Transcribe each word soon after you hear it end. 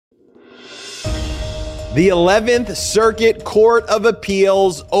The 11th Circuit Court of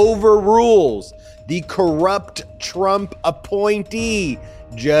Appeals overrules the corrupt Trump appointee,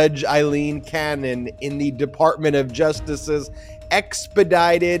 Judge Aileen Cannon, in the Department of Justice's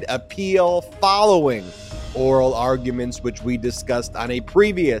expedited appeal following oral arguments, which we discussed on a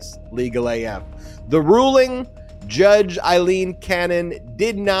previous Legal AF. The ruling: Judge Aileen Cannon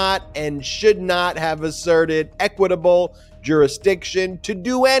did not and should not have asserted equitable jurisdiction to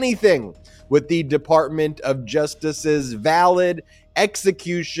do anything with the Department of Justice's valid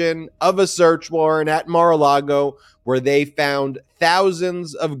execution of a search warrant at Mar-a-Lago, where they found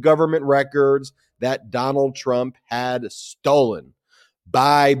thousands of government records that Donald Trump had stolen.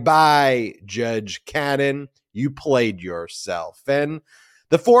 Bye-bye, Judge Cannon. You played yourself. And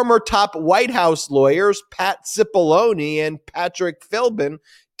the former top White House lawyers, Pat Cipollone and Patrick Philbin,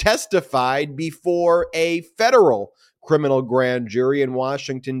 testified before a federal criminal grand jury in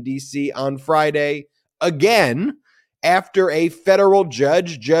Washington, D.C. on Friday, again, after a federal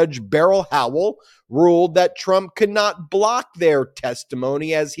judge, Judge Beryl Howell, ruled that Trump could not block their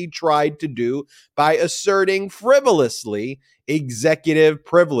testimony as he tried to do by asserting frivolously executive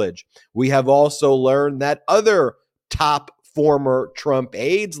privilege. We have also learned that other top former Trump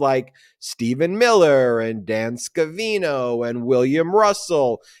aides like Stephen Miller and Dan Scavino and William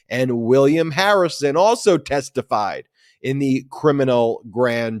Russell and William Harrison also testified in the criminal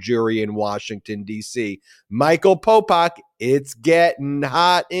grand jury in Washington, D.C. Michael Popak, it's getting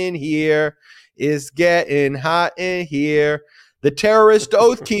hot in here. It's getting hot in here. The terrorist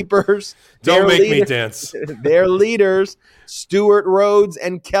oath keepers. Don't make me dance. Their leaders, Stuart Rhodes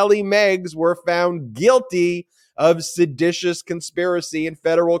and Kelly Meggs, were found guilty of seditious conspiracy in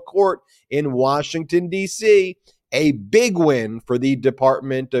federal court in Washington, D.C., a big win for the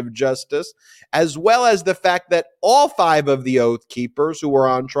Department of Justice, as well as the fact that all five of the Oath Keepers who were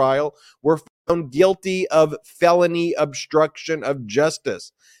on trial were found guilty of felony obstruction of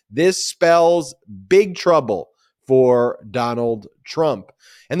justice. This spells big trouble for Donald Trump.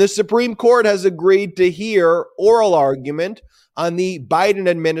 And the Supreme Court has agreed to hear oral argument on the Biden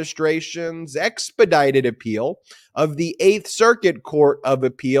administration's expedited appeal of the Eighth Circuit Court of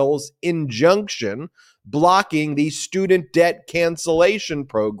Appeals injunction blocking the student debt cancellation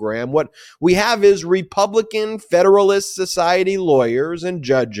program. What we have is Republican Federalist Society lawyers and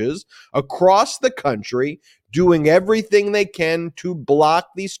judges across the country doing everything they can to block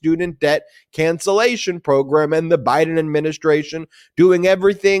the student debt cancellation program, and the Biden administration doing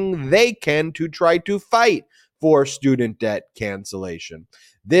everything they can to try to fight for student debt cancellation.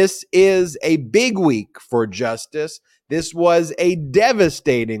 This is a big week for justice. This was a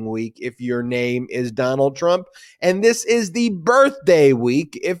devastating week if your name is Donald Trump. And this is the birthday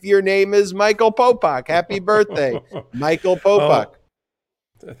week if your name is Michael Popak. Happy birthday, Michael Popak.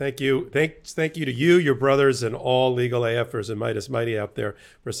 Oh, thank you. Thank you to you, your brothers, and all legal AFers and Midas Mighty out there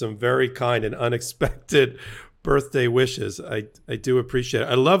for some very kind and unexpected birthday wishes. I do appreciate it.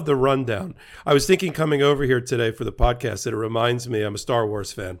 I love the rundown. I was thinking coming over here today for the podcast that it reminds me, I'm a Star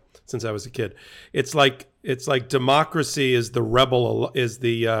Wars fan since I was a kid. It's like democracy is the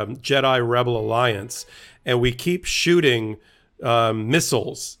Jedi Rebel Alliance, and we keep shooting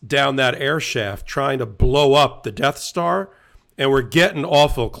missiles down that air shaft trying to blow up the Death Star, and we're getting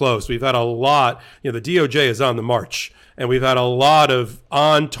awful close. We've had a lot, the DOJ is on the march, and we've had a lot of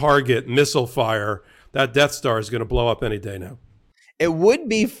on-target missile fire. That Death Star is going to blow up any day now. It would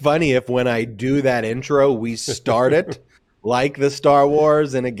be funny if when I do that intro, we start it like the Star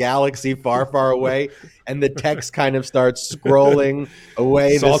Wars in a galaxy far, far away, and the text kind of starts scrolling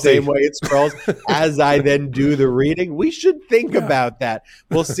away the same way it scrolls as I then do the reading. We should think about that.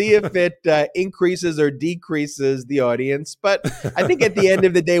 We'll see if it increases or decreases the audience. But I think at the end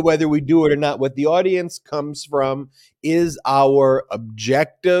of the day, whether we do it or not, what the audience comes from is our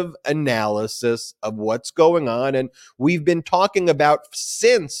objective analysis of what's going on. And we've been talking about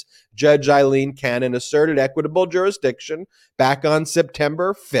since Judge Aileen Cannon asserted equitable jurisdiction back on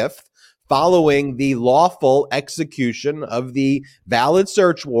September 5th, following the lawful execution of the valid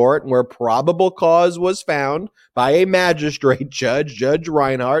search warrant where probable cause was found by a magistrate judge, Judge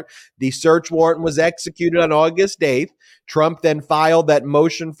Reinhart. The search warrant was executed on August 8th. Trump then filed that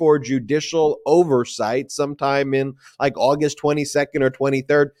motion for judicial oversight sometime in like August 22nd or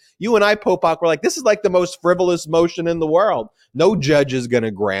 23rd. You and I, Popak, were like, this is like the most frivolous motion in the world. No judge is going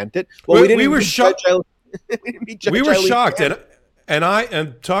to grant it. Well, we were shocked. We were shocked.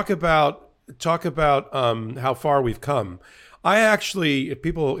 And talk about how far we've come. I actually, if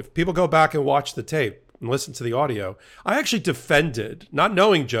people go back and watch the tape, and listen to the audio, I actually defended, not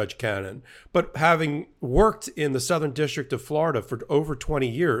knowing Judge Cannon, but having worked in the Southern District of Florida for over 20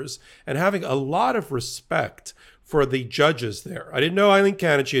 years and having a lot of respect for the judges there. I didn't know Eileen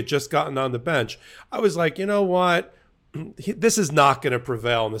Cannon. She had just gotten on the bench. I was like, you know what? This is not going to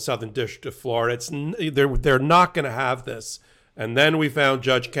prevail in the Southern District of Florida. They're not going to have this. And then we found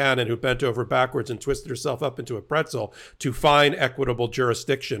Judge Cannon, who bent over backwards and twisted herself up into a pretzel to find equitable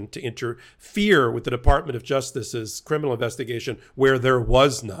jurisdiction to interfere with the Department of Justice's criminal investigation where there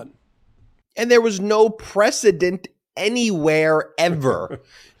was none. And there was no precedent anywhere ever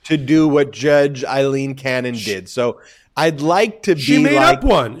to do what Judge Eileen Cannon did. So I'd like to be She made up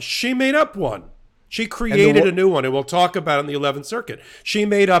one. She created a new one, and we'll talk about it in the 11th Circuit. She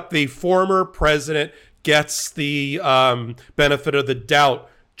made up the former president gets the benefit of the doubt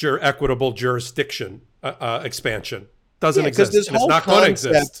equitable jurisdiction expansion. Doesn't exist. And it's not going to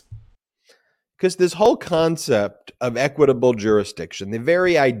exist. Because this whole concept of equitable jurisdiction, the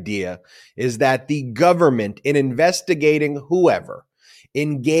very idea is that the government, in investigating whoever,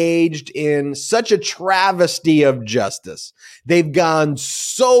 engaged in such a travesty of justice, they've gone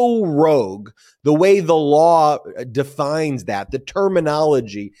so rogue. The way the law defines that, the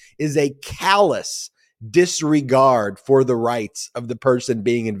terminology is a callous disregard for the rights of the person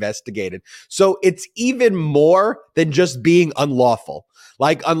being investigated. So it's even more than just being unlawful.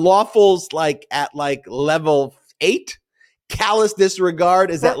 Like unlawful's like at like level 8. Callous disregard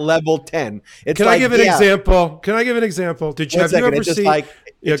is at level 10. Can I give an example? Did you have you ever seen?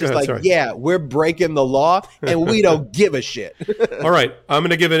 We're breaking the law and we don't give a shit. All right, I'm going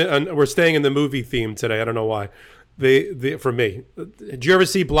to give it. We're staying in the movie theme today. I don't know why. For me, did you ever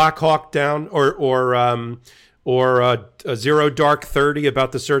see Black Hawk Down or Zero Dark 30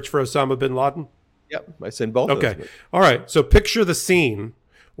 about the search for Osama bin Laden? Yep, I seen both. Okay, all right. So picture the scene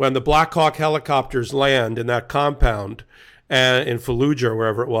when the Black Hawk helicopters land in that compound in Fallujah or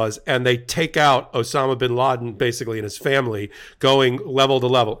wherever it was, and they take out Osama bin Laden basically and his family going level to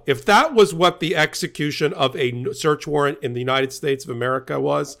level. If that was what the execution of a search warrant in the United States of America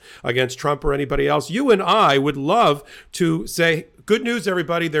was against Trump or anybody else, you and I would love to say, good news,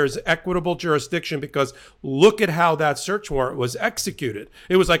 everybody, there's equitable jurisdiction because look at how that search warrant was executed.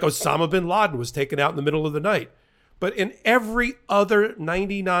 It was like Osama bin Laden was taken out in the middle of the night. But in every other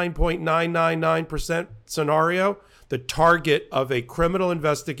 99.999% scenario, the target of a criminal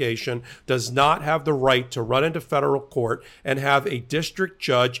investigation does not have the right to run into federal court and have a district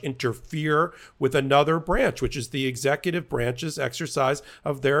judge interfere with another branch, which is the executive branch's exercise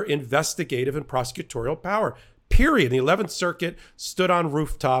of their investigative and prosecutorial power. Period. The 11th Circuit stood on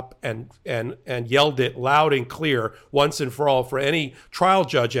rooftop and yelled it loud and clear once and for all for any trial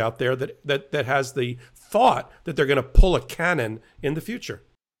judge out there that has the thought that they're going to pull a cannon in the future.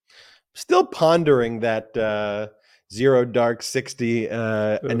 Still pondering that Zero Dark 60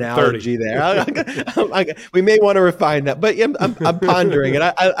 analogy 30. There. We may want to refine that, but I'm pondering it.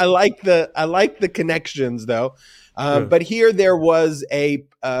 I like the connections though. But here there was a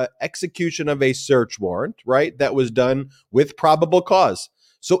execution of a search warrant, right? That was done with probable cause.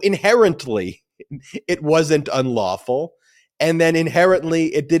 So inherently, it wasn't unlawful. And then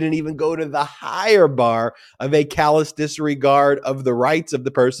inherently, it didn't even go to the higher bar of a callous disregard of the rights of the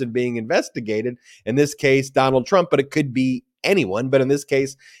person being investigated. In this case, Donald Trump, but it could be anyone. But in this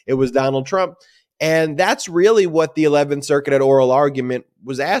case, it was Donald Trump. And that's really what the 11th Circuit at oral argument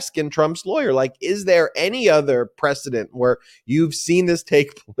was asking Trump's lawyer. Like, is there any other precedent where you've seen this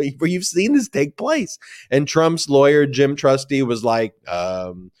take place? And Trump's lawyer, Jim Trusty, was like,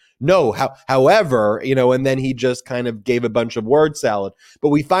 no, however, and then he just kind of gave a bunch of word salad. But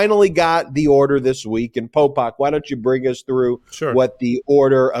we finally got the order this week. And Popak, why don't you bring us through what the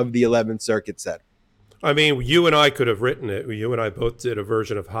order of the 11th Circuit said? I mean, you and I could have written it. You and I both did a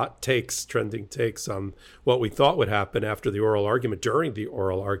version of hot takes, trending takes on what we thought would happen after the oral argument, during the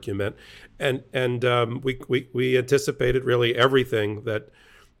oral argument. And we anticipated really everything that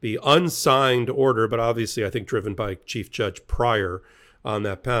the unsigned order, but obviously I think driven by Chief Judge Pryor on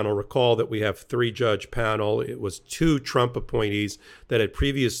that panel. Recall that we have 3-judge panel. It was 2 Trump appointees that had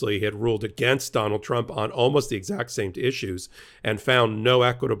previously had ruled against Donald Trump on almost the exact same issues and found no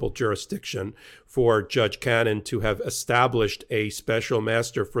equitable jurisdiction for Judge Cannon to have established a special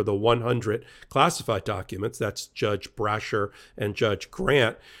master for the 100 classified documents. That's Judge Brasher and Judge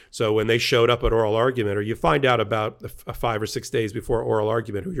Grant. So when they showed up at oral argument, or you find out about 5 or 6 days before oral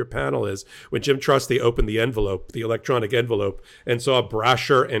argument who your panel is, when Jim Trusty opened the envelope, the electronic envelope, and saw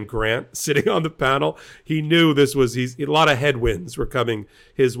Brasher and Grant sitting on the panel. He knew a lot of headwinds were coming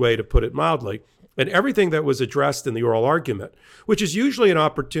his way, to put it mildly. And everything that was addressed in the oral argument, which is usually an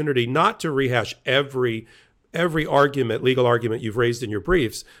opportunity not to rehash every argument, legal argument you've raised in your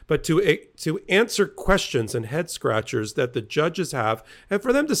briefs, but to answer questions and head scratchers that the judges have, and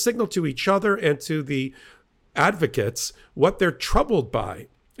for them to signal to each other and to the advocates what they're troubled by.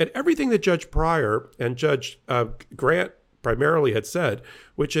 And everything that Judge Pryor and Judge Grant primarily had said,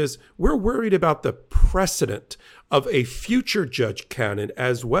 which is, we're worried about the precedent of a future Judge Cannon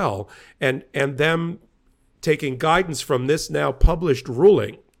as well, and them taking guidance from this now published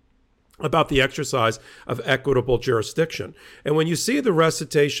ruling about the exercise of equitable jurisdiction. And when you see the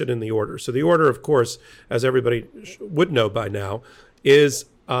recitation in the order, so the order, of course, as everybody would know by now, is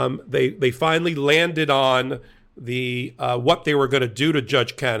they finally landed on the what they were going to do to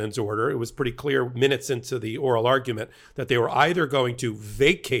Judge Cannon's order. It was pretty clear minutes into the oral argument that they were either going to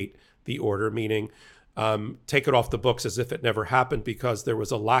vacate the order, meaning take it off the books as if it never happened because there was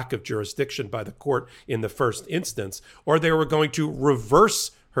a lack of jurisdiction by the court in the first instance, or they were going to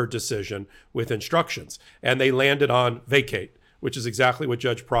reverse her decision with instructions. And they landed on vacate, which is exactly what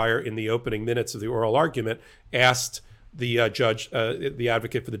Judge Pryor, in the opening minutes of the oral argument, asked the judge, the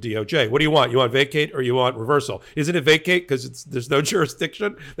advocate for the DOJ. What do you want? You want vacate or you want reversal? Isn't it vacate because there's no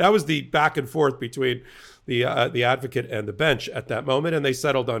jurisdiction? That was the back and forth between the advocate and the bench at that moment, and they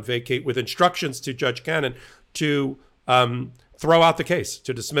settled on vacate with instructions to Judge Cannon to throw out the case,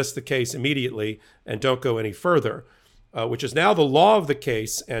 to dismiss the case immediately and don't go any further. Which is now the law of the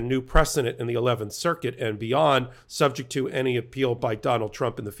case and new precedent in the 11th Circuit and beyond, subject to any appeal by Donald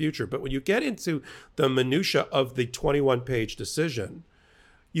Trump in the future. But when you get into the minutia of the 21-page decision,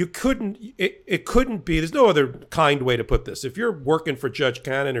 it couldn't be, there's no other kind way to put this. If you're working for Judge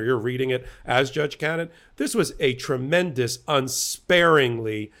Cannon or you're reading it as Judge Cannon, this was a tremendous,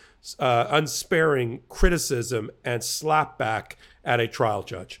 unsparing criticism and slapback at a trial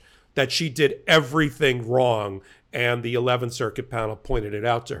judge, that she did everything wrong. And the 11th Circuit panel pointed it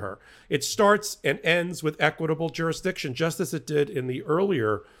out to her. It starts and ends with equitable jurisdiction, just as it did in the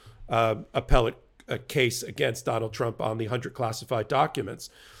earlier appellate case against Donald Trump on the 100 classified documents.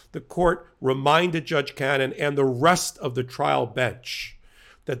 The court reminded Judge Cannon and the rest of the trial bench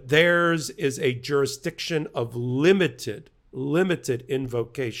that theirs is a jurisdiction of limited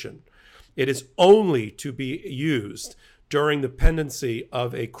invocation. It is only to be used during the pendency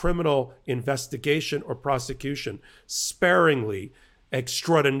of a criminal investigation or prosecution, sparingly,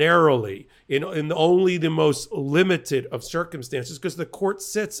 extraordinarily, in only the most limited of circumstances, because the court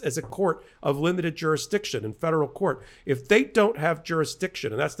sits as a court of limited jurisdiction in federal court. If they don't have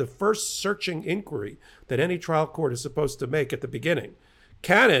jurisdiction, and that's the first searching inquiry that any trial court is supposed to make at the beginning,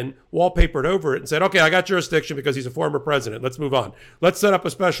 Cannon wallpapered over it and said, okay, I got jurisdiction because he's a former president. Let's move on. Let's set up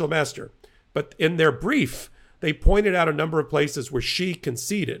a special master. But in their brief, they pointed out a number of places where she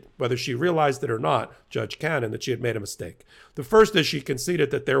conceded, whether she realized it or not, Judge Cannon, that she had made a mistake. The first is she conceded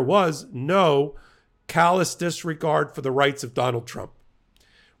that there was no callous disregard for the rights of Donald Trump,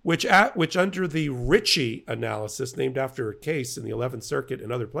 which under the Ritchie analysis, named after a case in the 11th Circuit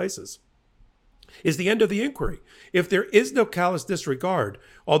and other places, is the end of the inquiry. If there is no callous disregard,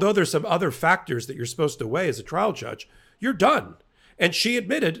 although there's some other factors that you're supposed to weigh as a trial judge, you're done. And she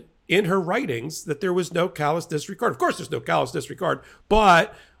admitted in her writings that there was no callous disregard. Of course, there's no callous disregard,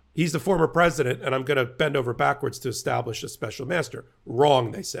 but he's the former president, and I'm going to bend over backwards to establish a special master.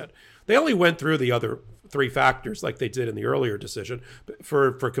 Wrong, they said. They only went through the other three factors like they did in the earlier decision.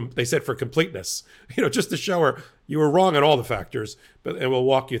 They said for completeness, just to show her you were wrong on all the factors, and we'll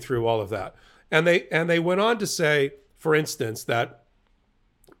walk you through all of that. And they went on to say, for instance, that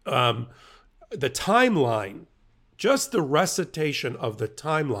the timeline, just the recitation of the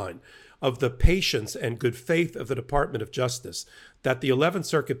timeline of the patience and good faith of the Department of Justice that the 11th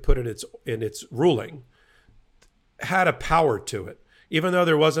Circuit put in its ruling had a power to it, even though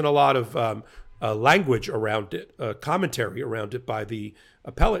there wasn't a lot of language around it, commentary around it by the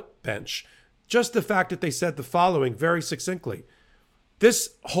appellate bench. Just the fact that they said the following very succinctly: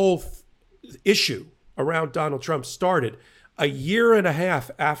 this whole issue around Donald Trump started a year and a half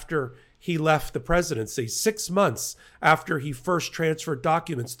after he left the presidency, 6 months after he first transferred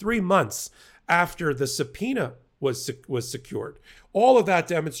documents, 3 months after the subpoena was secured. All of that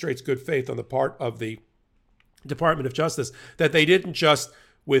demonstrates good faith on the part of the Department of Justice, that they didn't just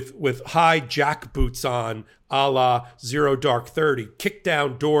with high jack boots on, a la Zero Dark 30, kick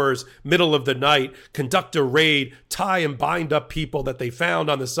down doors, middle of the night, conduct a raid, tie and bind up people that they found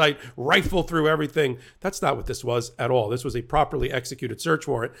on the site, rifle through everything. That's not what this was at all. This was a properly executed search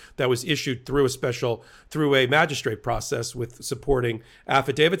warrant that was issued through a magistrate process with supporting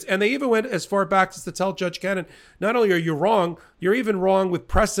affidavits. And they even went as far back as to tell Judge Cannon, not only are you wrong, you're even wrong with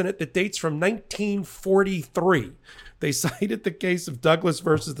precedent that dates from 1943. They cited the case of Douglas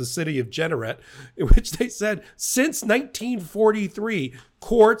versus the city of Jeanneret, in which they said, since 1943,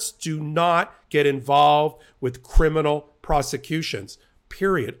 courts do not get involved with criminal prosecutions,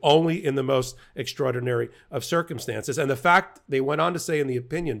 period, only in the most extraordinary of circumstances. And the fact, they went on to say in the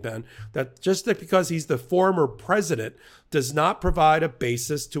opinion, Ben, that just because he's the former president does not provide a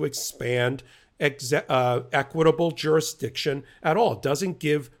basis to expand equitable jurisdiction at all. It doesn't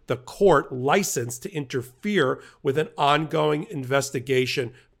give the court license to interfere with an ongoing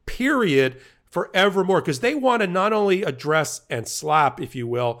investigation, period, forevermore. Because they want to not only address and slap, if you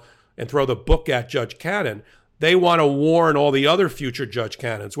will, and throw the book at Judge Cannon, they want to warn all the other future Judge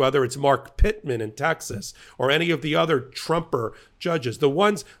Cannons, whether it's Mark Pittman in Texas or any of the other Trumper judges, the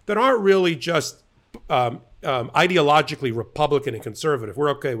ones that aren't really just ideologically Republican and conservative. We're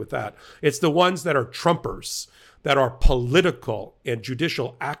okay with that. It's the ones that are Trumpers, that are political and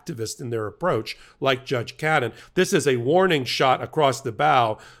judicial activists in their approach, like Judge Cannon. This is a warning shot across the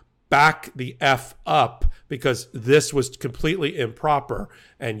bow. Back the F up, because this was completely improper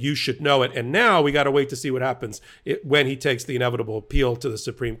and you should know it. And now we got to wait to see what happens when he takes the inevitable appeal to the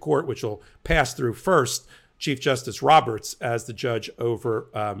Supreme Court, which will pass through first Chief Justice Roberts as the judge over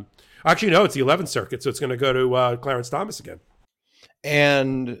actually, no, it's the 11th Circuit, so it's going to go to Clarence Thomas again.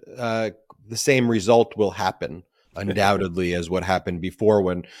 And the same result will happen, undoubtedly, as what happened before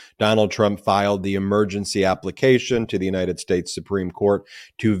when Donald Trump filed the emergency application to the United States Supreme Court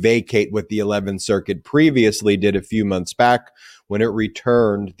to vacate what the 11th Circuit previously did a few months back when it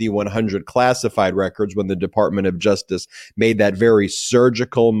returned the 100 classified records, when the Department of Justice made that very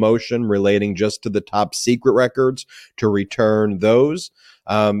surgical motion relating just to the top secret records to return those.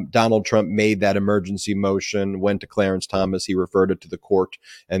 Donald Trump made that emergency motion, went to Clarence Thomas, he referred it to the court,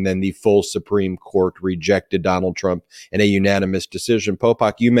 and then the full Supreme Court rejected Donald Trump in a unanimous decision.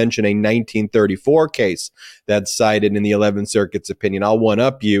 Popok, you mentioned a 1934 case that's cited in the 11th Circuit's opinion. I'll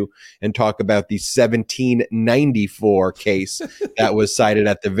one-up you and talk about the 1794 case that was cited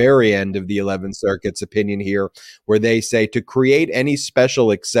at the very end of the 11th Circuit's opinion here, where they say to create any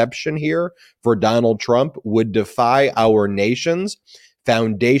special exception here for Donald Trump would defy our nation's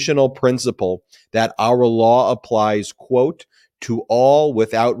foundational principle that our law applies, quote, to all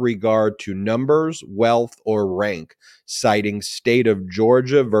without regard to numbers, wealth, or rank, citing State of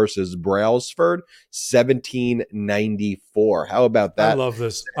Georgia versus Brailsford, 1794. How about that? I love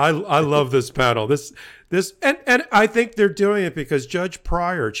this. I love this panel. This and I think they're doing it because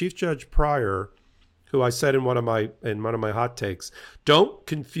Chief Judge Pryor, who I said in one of my hot takes, don't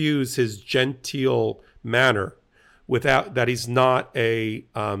confuse his genteel manner without that he's not a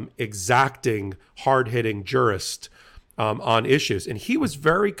exacting, hard-hitting jurist on issues. And he was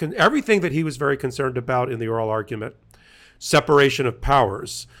everything that he was very concerned about in the oral argument: separation of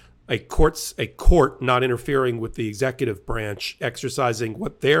powers, a court not interfering with the executive branch, exercising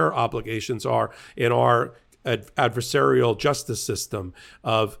what their obligations are in our adversarial justice system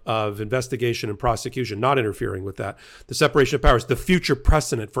of investigation and prosecution, not interfering with that, the separation of powers, the future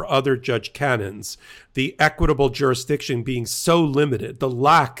precedent for other Judge Cannons, the equitable jurisdiction being so limited, the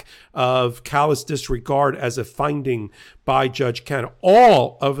lack of callous disregard as a finding by Judge Cannon.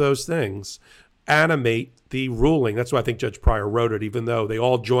 All of those things animate the ruling. That's why I think Judge Pryor wrote it, even though they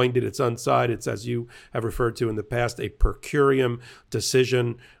all joined it. It's unsigned. It's, as you have referred to in the past, a per curiam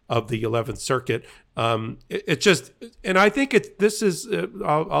decision of the 11th Circuit. It just, and I think this is,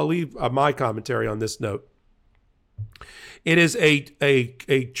 I'll leave my commentary on this note. It is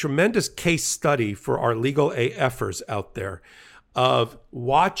a tremendous case study for our legal AFers out there of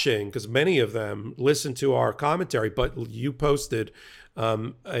watching, because many of them listen to our commentary, but you posted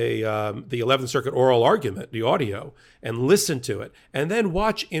the 11th Circuit oral argument, the audio, and listen to it, and then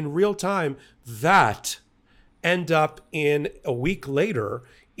watch in real time that end up in a week later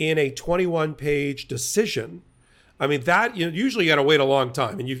in a 21-page decision. I mean, that usually you got to wait a long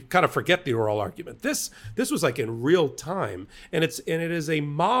time, and you kind of forget the oral argument. This was like in real time, and it is a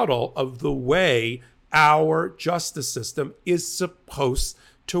model of the way our justice system is supposed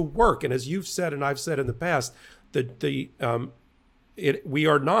to work. And as you've said, and I've said in the past, the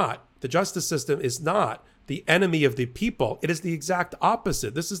justice system is not the enemy of the people. It is the exact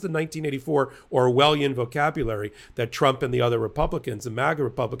opposite. This is the 1984 Orwellian vocabulary that Trump and the other Republicans and MAGA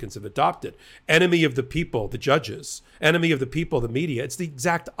Republicans have adopted. Enemy of the people, the judges. Enemy of the people, the media. It's the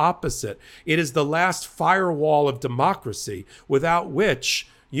exact opposite. It is the last firewall of democracy, without which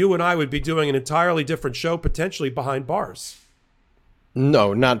you and I would be doing an entirely different show, potentially behind bars.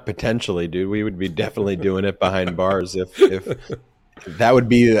 No, not potentially, dude. We would be definitely doing it behind bars if that would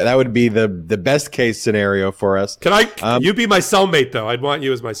be the best case scenario for us. Can you be my cellmate though? I'd want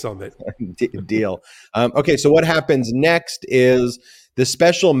you as my cellmate. Deal. Okay, so what happens next is the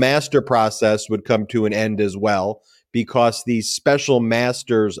special master process would come to an end as well, because the special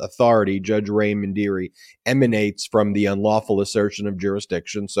master's authority, Judge Ray Mandiri, emanates from the unlawful assertion of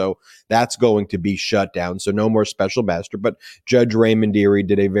jurisdiction. So that's going to be shut down. So no more special master. But Judge Ray Mandiri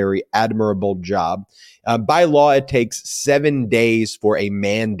did a very admirable job. By law, it takes 7 days for a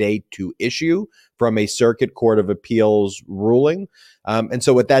mandate to issue from a Circuit Court of Appeals ruling. And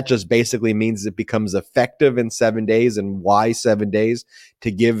so what that just basically means is it becomes effective in 7 days. And why 7 days?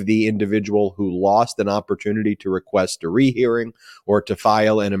 To give the individual who lost an opportunity to request a rehearing or to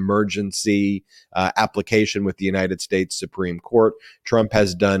file an emergency application with the United States Supreme Court. Trump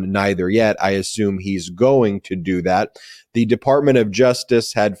has done neither yet. I assume he's going to do that. The Department of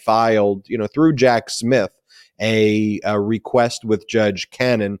Justice had filed, through Jack Smith, a request with Judge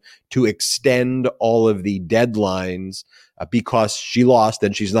Cannon to extend all of the deadlines because she lost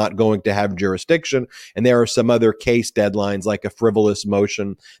and she's not going to have jurisdiction. And there are some other case deadlines, like a frivolous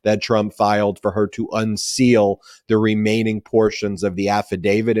motion that Trump filed for her to unseal the remaining portions of the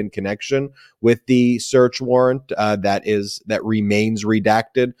affidavit in connection with the search warrant that remains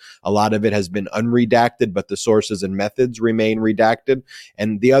redacted. A lot of it has been unredacted, but the sources and methods remain redacted.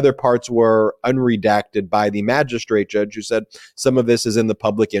 And the other parts were unredacted by the magistrate judge, who said some of this is in the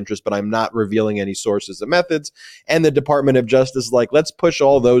public interest, but I'm not revealing any sources and methods. And the Department of Justice is like, let's push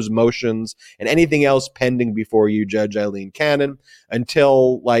all those motions and anything else pending before you, Judge Aileen Cannon,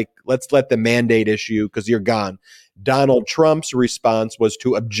 until let's let the mandate issue, because you're gone. Donald Trump's response was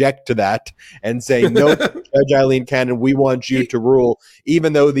to object to that and say, no, Judge Aileen Cannon, we want you to rule,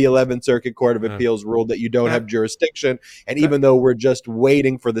 even though the 11th Circuit Court of Appeals ruled that you don't have jurisdiction. And even though we're just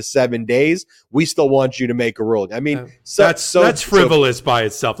waiting for the 7 days, we still want you to make a ruling. I mean, that's frivolous by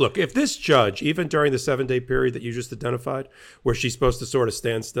itself. Look, if this judge, even during the 7-day period that you just identified, where she's supposed to sort of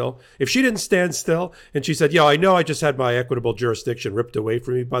stand still, if she didn't stand still and she said, I know I just had my equitable jurisdiction ripped away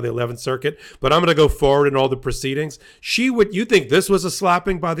from me by the 11th Circuit, but I'm going to go forward in all the proceedings, you think this was a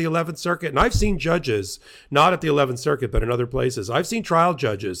slapping by the 11th Circuit? And I've seen judges, not at the 11th Circuit, but in other places. I've seen trial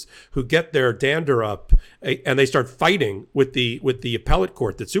judges who get their dander up and they start fighting with the appellate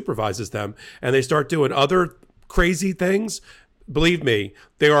court that supervises them, and they start doing other crazy things. Believe me,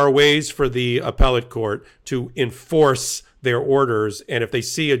 there are ways for the appellate court to enforce their orders, and if they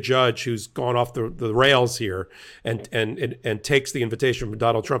see a judge who's gone off the rails here and takes the invitation from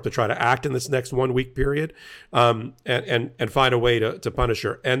Donald Trump to try to act in this next 1 week period, and find a way to punish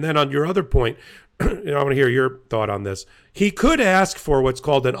her. And then on your other point, I want to hear your thought on this. He could ask for what's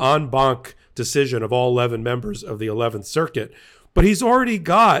called an en banc decision of all 11 members of the 11th Circuit, but he's already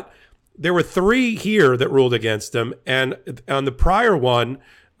got. There were 3 here that ruled against him, and on the prior one,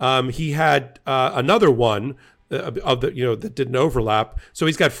 he had another one that didn't overlap. So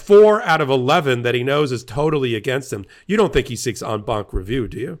he's got 4 out of 11 that he knows is totally against him. You don't think he seeks en banc review,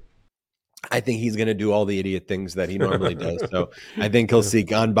 do you? I think he's going to do all the idiot things that he normally does. So I think he'll seek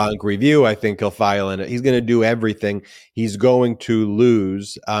en banc review. I think he'll file in it. He's going to do everything. He's going to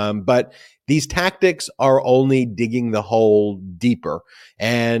lose. But these tactics are only digging the hole deeper.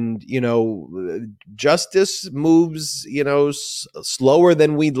 And, justice moves, slower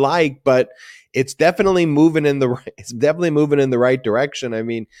than we'd like, but it's definitely moving in the right direction. I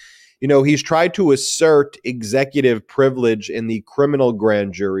mean, he's tried to assert executive privilege in the criminal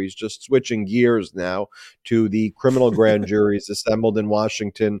grand juries, just switching gears now to the criminal grand juries assembled in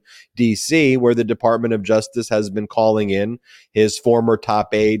Washington, D.C., where the Department of Justice has been calling in his former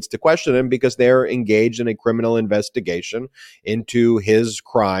top aides to question him because they're engaged in a criminal investigation into his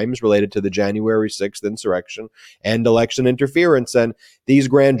crimes related to the January 6th insurrection and election interference. And these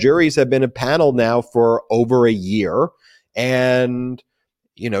grand juries have been impaneled now for over a year. And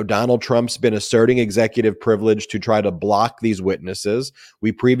Donald Trump's been asserting executive privilege to try to block these witnesses.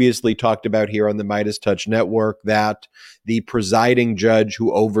 We previously talked about here on the Midas Touch Network that the presiding judge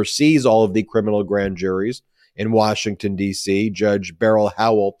who oversees all of the criminal grand juries in Washington, D.C. Judge Beryl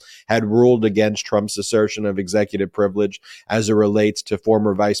Howell had ruled against Trump's assertion of executive privilege as it relates to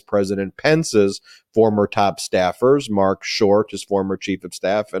former Vice President Pence's former top staffers, Mark Short, his former chief of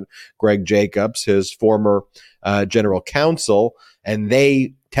staff, and Greg Jacobs, his former general counsel. And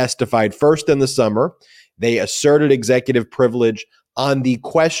they testified first in the summer. They asserted executive privilege on the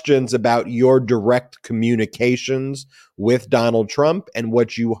questions about your direct communications with Donald Trump and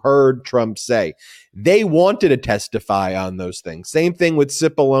what you heard Trump say. They wanted to testify on those things. Same thing with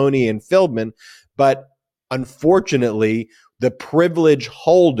Cipollone and Philbin, but unfortunately, the privilege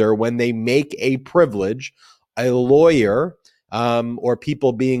holder, when they make a privilege, a lawyer or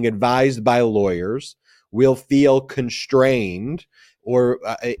people being advised by lawyers will feel constrained or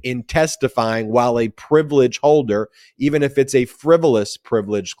in testifying while a privilege holder, even if it's a frivolous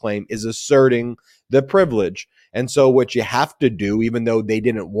privilege claim, is asserting the privilege. And so what you have to do, even though they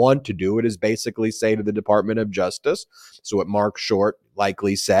didn't want to do it, is basically say to the Department of Justice. So what Mark Short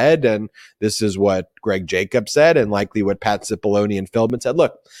likely said, and this is what Greg Jacobs said, and likely what Pat Cipollone and Philbin said,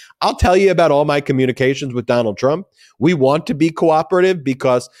 look, I'll tell you about all my communications with Donald Trump. We want to be cooperative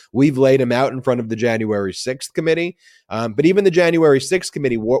because we've laid him out in front of the January 6th committee. But even the January 6th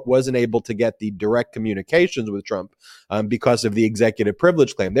committee wasn't able to get the direct communications with Trump because of the executive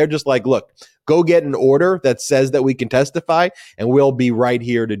privilege claim. They're just like, look, go get an order that says that we can testify, and we'll be right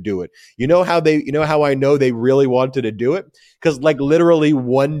here to do it. You know how I know they really wanted to do it? Because like literally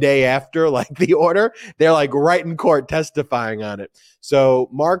one day after like the order, they're like right in court testifying on it. So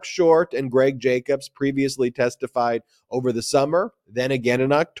Mark Short and Greg Jacobs previously testified over the summer, then again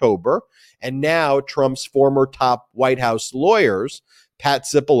in October. And now Trump's former top White House lawyers, Pat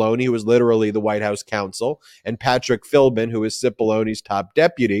Cipollone, who was literally the White House counsel, and Patrick Philbin, who is Cipollone's top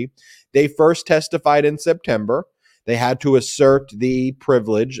deputy, they first testified in September. They had to assert the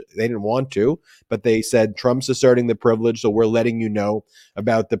privilege. They didn't want to, but they said Trump's asserting the privilege, so we're letting you know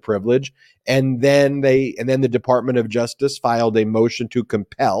about the privilege. And then the Department of Justice filed a motion to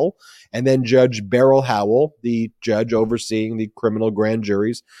compel. And then Judge Beryl Howell, the judge overseeing the criminal grand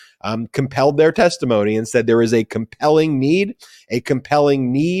juries, compelled their testimony and said there is a compelling need. A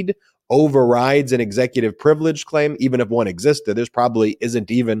compelling need overrides an executive privilege claim, even if one existed. There's probably isn't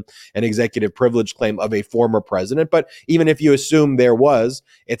even an executive privilege claim of a former president. But even if you assume there was,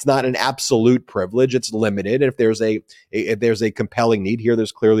 it's not an absolute privilege. It's limited. If there's a compelling need here,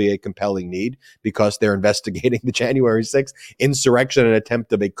 there's clearly a compelling need because they're investigating the January 6th insurrection and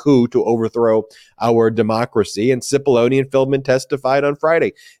attempt of a coup to overthrow our democracy. And Cipollone and Philbin testified on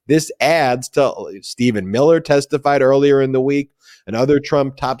Friday. This adds to Stephen Miller testified earlier in the week. And other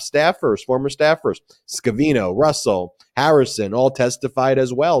Trump top staffers, former staffers, Scavino, Russell, Harrison, all testified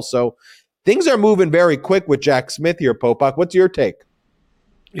as well. So things are moving very quick with Jack Smith here, Popok. What's your take?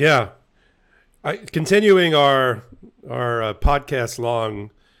 Yeah. Continuing our podcast-long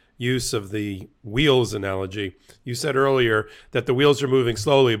use of the wheels analogy, you said earlier that the wheels are moving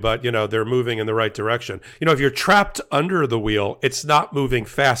slowly, but, they're moving in the right direction. If you're trapped under the wheel, it's not moving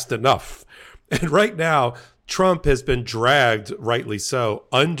fast enough. And right now, Trump has been dragged, rightly so,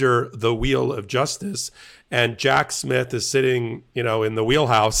 under the wheel of justice, and Jack Smith is sitting, in the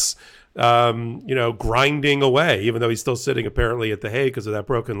wheelhouse, grinding away, even though he's still sitting apparently at The Hague because of that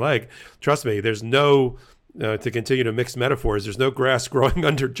broken leg. Trust me, there's no, to continue to mix metaphors, there's no grass growing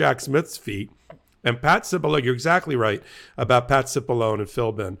under Jack Smith's feet. And Pat Cipollone, you're exactly right about Pat Cipollone and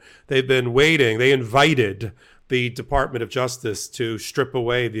Philbin. They've been waiting. They invited the Department of Justice to strip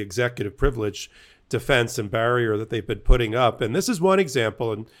away the executive privilege defense and barrier that they've been putting up. And this is one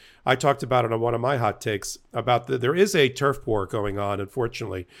example, and I talked about it on one of my hot takes, about there is a turf war going on,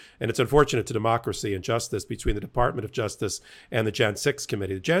 unfortunately, and it's unfortunate to democracy and justice between the Department of Justice and the Jan 6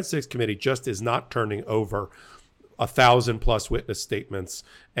 committee. The Jan 6 committee just is not turning over 1,000+ witness statements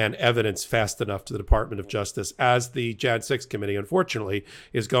and evidence fast enough to the Department of Justice, as the Jan 6 committee, unfortunately,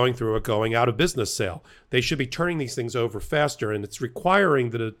 is going through a going out of business sale. They should be turning these things over faster, and it's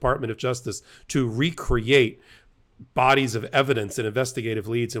requiring the Department of Justice to recreate bodies of evidence and investigative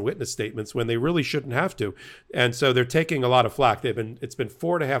leads and witness statements when they really shouldn't have to. And so they're taking a lot of flack. It's been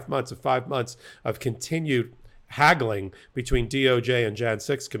 4.5 months of 5 months of continued haggling between DOJ and Jan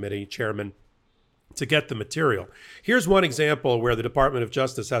 6 committee chairman to get the material. Here's one example where the Department of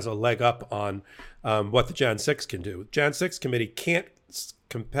Justice has a leg up on what the Jan 6 can do. Jan 6 committee can't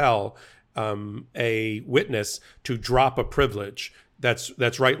compel a witness to drop a privilege.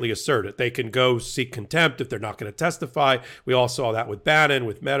 that's rightly asserted. They can go seek contempt if they're not going to testify. We all saw that with Bannon,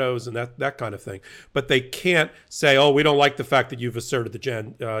 with Meadows, and that kind of thing. But they can't say, "Oh, we don't like the fact that you've asserted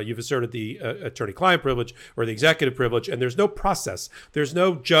the attorney-client privilege or the executive privilege," and there's no process. There's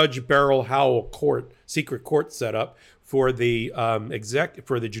no Judge Beryl Howell secret court set up for the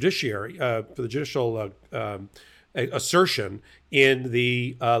judiciary, for the judicial assertion in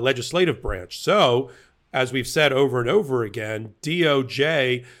the legislative branch. So, as we've said over and over again,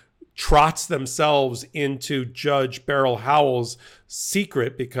 DOJ trots themselves into Judge Beryl Howell's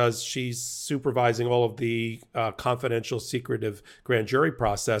secret because she's supervising all of the confidential, secretive grand jury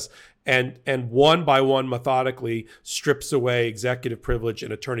process, and one by one methodically strips away executive privilege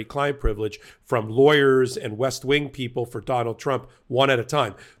and attorney-client privilege from lawyers and West Wing people for Donald Trump, one at a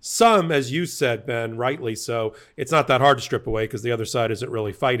time. Some, as you said, Ben, rightly so, it's not that hard to strip away because the other side isn't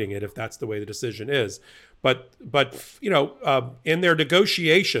really fighting it if that's the way the decision is. But in their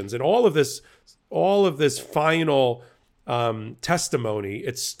negotiations and all of this final testimony,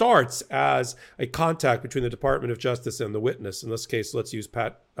 it starts as a contact between the Department of Justice and the witness. In this case, let's use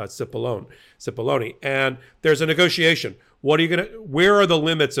Pat Cipollone. And there's a negotiation. Where are the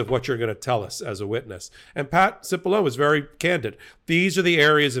limits of what you're going to tell us as a witness? And Pat Cipollone was very candid. These are the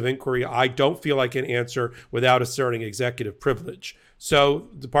areas of inquiry I don't feel I can answer without asserting executive privilege. So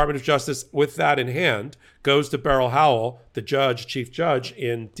the Department of Justice, with that in hand, goes to Beryl Howell, the chief judge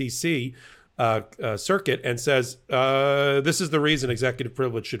in D.C., circuit, and says, this is the reason executive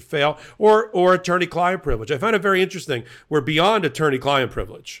privilege should fail, or attorney-client privilege. I find it very interesting. We're beyond attorney-client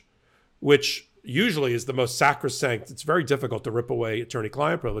privilege, which usually is the most sacrosanct. It's very difficult to rip away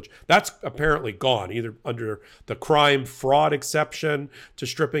attorney-client privilege. That's apparently gone, either under the crime fraud exception to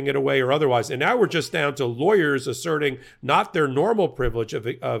stripping it away or otherwise. And now we're just down to lawyers asserting not their normal privilege of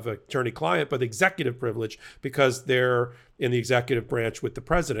attorney-client, but executive privilege because they're in the executive branch with the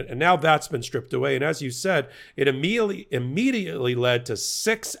president. And now that's been stripped away. And as you said, it immediately led to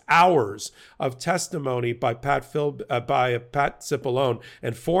 6 hours of testimony by Pat Cipollone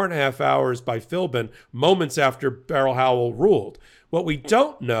and 4.5 hours by Philbin moments after Beryl Howell ruled. What we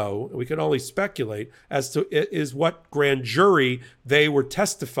don't know, we can only speculate as to, is what grand jury they were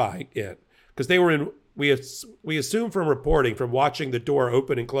testifying in. Because they were in, we assume from reporting, from watching the door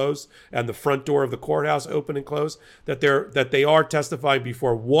open and close and the front door of the courthouse open and close, that they are testifying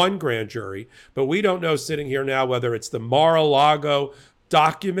before one grand jury. But we don't know sitting here now whether it's the Mar-a-Lago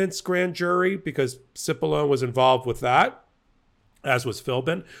documents grand jury, because Cipollone was involved with that, as was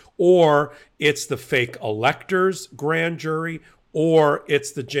Philbin, or it's the fake electors grand jury, or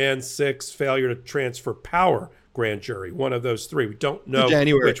it's the Jan 6 failure to transfer power grand jury. One of those three. We don't know it's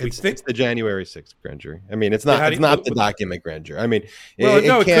the January 6th grand jury. I mean, it's not the document grand jury. I mean,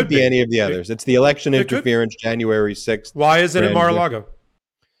 it can't be any of the others. It's the election interference January 6th. Why is it in Mar-a-Lago?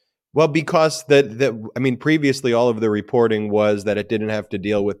 Well, because previously all of the reporting was that it didn't have to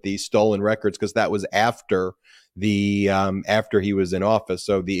deal with the stolen records because that was after after he was in office.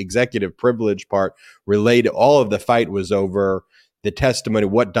 So the executive privilege part related, all of the fight was over the testimony,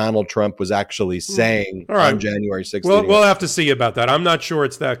 what Donald Trump was actually saying on January 6th. Well, we'll have to see about that. I'm not sure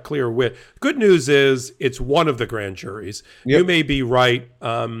it's that clear. Good news is it's one of the grand juries. Yep. You may be right.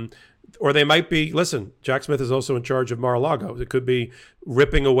 Or they might be, listen, Jack Smith is also in charge of Mar-a-Lago. It could be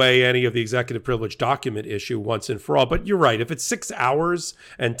ripping away any of the executive privilege document issue once and for all. But you're right. If it's 6 hours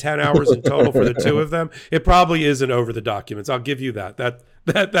and 10 hours in total for the two of them, it probably isn't over the documents. I'll give you that.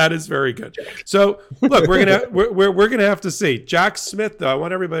 That is very good. So look, we're gonna have to see. Jack Smith, though, I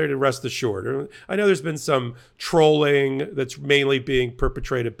want everybody to rest assured. I know there's been some trolling that's mainly being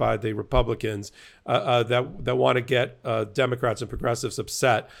perpetrated by the Republicans that want to get Democrats and progressives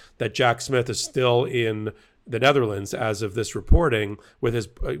upset that Jack Smith is still in the Netherlands as of this reporting with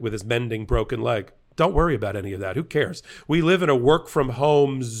his mending broken leg. Don't worry about any of that. Who cares? We live in a work from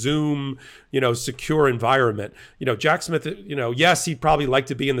home, Zoom, secure environment. Jack Smith, yes, he'd probably like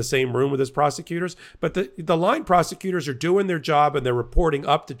to be in the same room with his prosecutors, but the line prosecutors are doing their job and they're reporting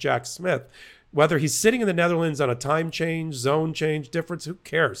up to Jack Smith. Whether he's sitting in the Netherlands on a time change, zone change difference, who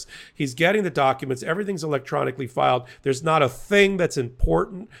cares? He's getting the documents. Everything's electronically filed. There's not a thing that's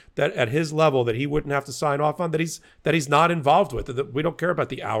important that at his level that he wouldn't have to sign off on that he's not involved with. We don't care about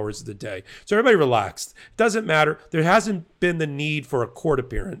the hours of the day. So everybody relaxed. It doesn't matter. There hasn't been the need for a court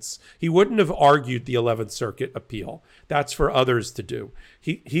appearance. He wouldn't have argued the 11th Circuit appeal. That's for others to do.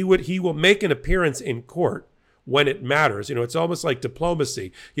 He will make an appearance in court when it matters. It's almost like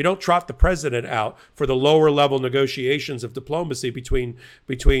diplomacy. You don't trot the president out for the lower level negotiations of diplomacy between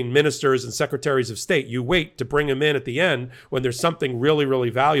ministers and secretaries of state. You wait to bring him in at the end when there's something really,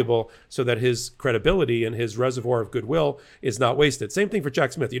 really valuable so that his credibility and his reservoir of goodwill is not wasted. Same thing for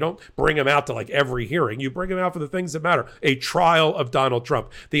Jack Smith. You don't bring him out to like every hearing. You bring him out for the things that matter. A trial of Donald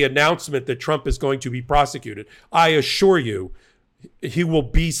Trump, the announcement that Trump is going to be prosecuted. I assure you, he will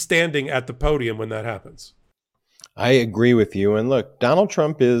be standing at the podium when that happens. I agree with you. And look, Donald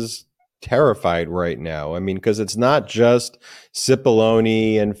Trump is terrified right now. I mean, because it's not just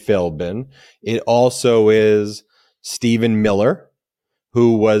Cipollone and Philbin. It also is Stephen Miller,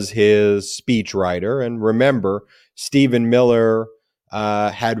 who was his speechwriter. And remember, Stephen Miller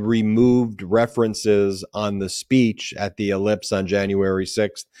had removed references on the speech at the Ellipse on January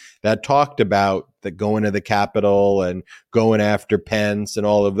 6th that talked about the going to the Capitol and going after Pence and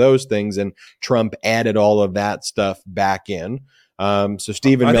all of those things. And Trump added all of that stuff back in. So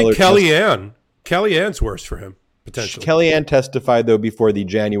Stephen Miller. I think Kellyanne's worse for him, potentially. Kellyanne testified, though, before the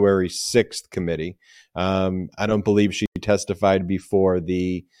January 6th committee. I don't believe she testified before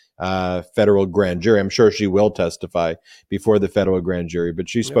the federal grand jury. I'm sure she will testify before the federal grand jury, but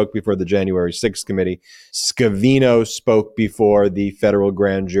she spoke before the January 6th committee. Scavino spoke before the federal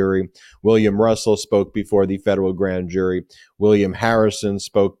grand jury. William Russell spoke before the federal grand jury. William Harrison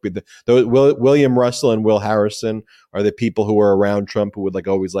spoke. William Russell and Will Harrison are the people who were around Trump who would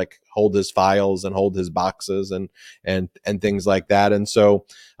always hold his files and hold his boxes and things like that. And so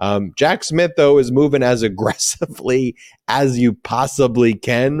Jack Smith, though, is moving as aggressively as you possibly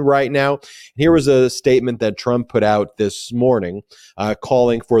can right now. Here was a statement that Trump put out this morning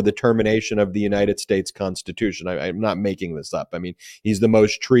calling for the termination of the United States Constitution. I'm not making this up. I mean, he's the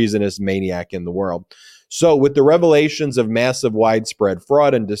most treasonous maniac in the world. So with the revelations of massive widespread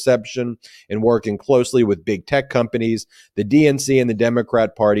fraud and deception and working closely with big tech companies, the DNC and the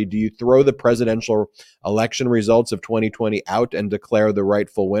Democrat Party, do you throw the presidential election results of 2020 out and declare the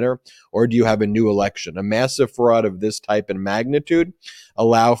rightful winner? Or do you have a new election? A massive fraud of this type and magnitude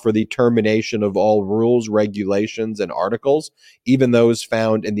allow for the termination of all rules, regulations, and articles, even those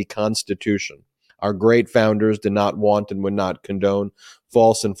found in the Constitution. Our great founders did not want and would not condone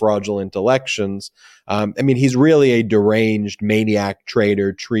false and fraudulent elections. I mean, he's really a deranged maniac,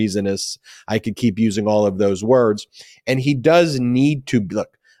 traitor, treasonous. I could keep using all of those words. And he does need to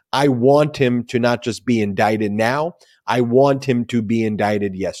look. I want him to not just be indicted now. I want him to be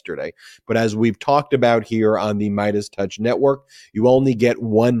indicted yesterday. But as we've talked about here on the MeidasTouch Network, you only get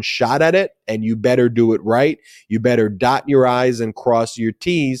one shot at it, and you better do it right. You better dot your I's and cross your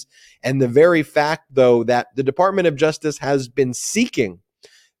T's. And the very fact, though, that the Department of Justice has been seeking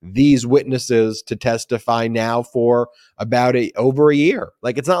these witnesses to testify now for about over a year.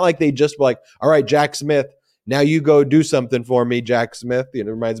 It's not like they just were all right, Jack Smith, now you go do something for me, Jack Smith. It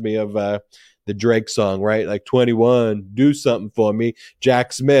reminds me of the Drake song, right? 21, do something for me.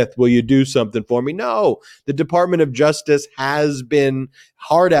 Jack Smith, will you do something for me? No, the Department of Justice has been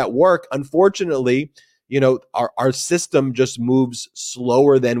hard at work. Unfortunately, our system just moves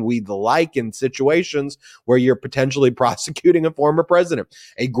slower than we'd like in situations where you're potentially prosecuting a former president.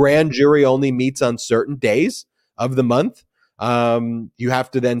 A grand jury only meets on certain days of the month. You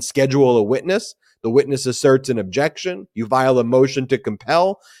have to then schedule a witness. The witness asserts an objection. You file a motion to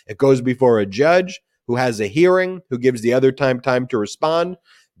compel. It goes before a judge who has a hearing, who gives the other time to respond.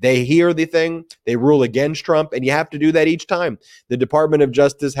 They hear the thing, they rule against Trump, and you have to do that each time. The Department of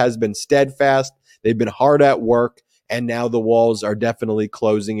Justice has been steadfast. They've been hard at work, and now the walls are definitely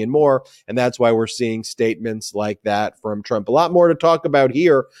closing in more. And that's why we're seeing statements like that from Trump. A lot more to talk about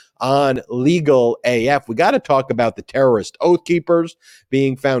here on Legal AF. We got to talk about the terrorist Oath Keepers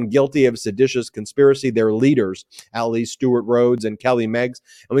being found guilty of seditious conspiracy. Their leaders, Ali Stewart Rhodes and Kelly Meggs.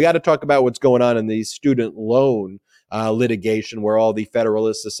 And we got to talk about what's going on in the student loan litigation, where all the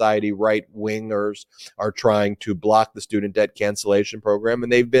Federalist Society right-wingers are trying to block the student debt cancellation program,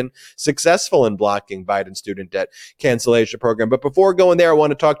 and they've been successful in blocking Biden's student debt cancellation program. But before going there, I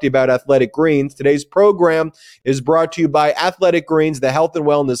want to talk to you about Athletic Greens. Today's program is brought to you by Athletic Greens, the health and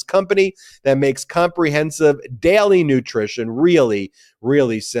wellness company that makes comprehensive daily nutrition really,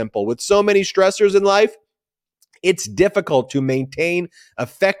 really simple. With so many stressors in life, it's difficult to maintain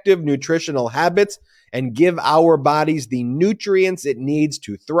effective nutritional habits and give our bodies the nutrients it needs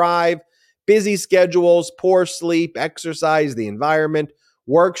to thrive. Busy schedules, poor sleep, exercise, the environment,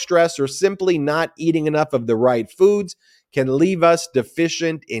 work stress, or simply not eating enough of the right foods can leave us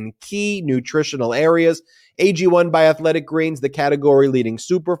deficient in key nutritional areas. AG1 by Athletic Greens, the category-leading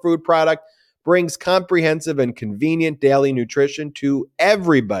superfood product, brings comprehensive and convenient daily nutrition to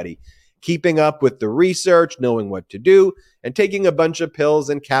everybody. keeping up with the research, knowing what to do, and taking a bunch of pills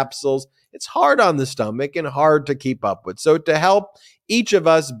and capsules. It's hard on the stomach and hard to keep up with. So to help each of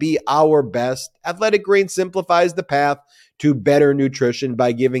us be our best, Athletic Greens simplifies the path to better nutrition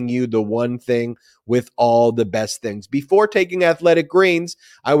by giving you the one thing with all the best things. Before taking Athletic Greens,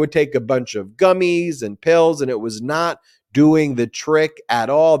 I would take a bunch of gummies and pills, and it was not doing the trick at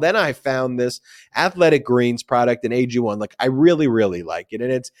all. Then I found this Athletic Greens product in AG1. Like, I really, really like it.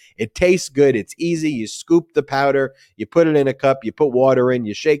 And it tastes good. It's easy. You scoop the powder, you put it in a cup, you put water in,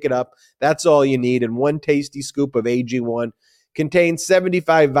 you shake it up. That's all you need. And one tasty scoop of AG1 contains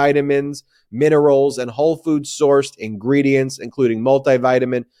 75 vitamins, minerals, and whole food sourced ingredients, including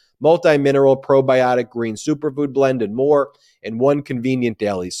multivitamin, multi-mineral, probiotic, green superfood blend, and more in one convenient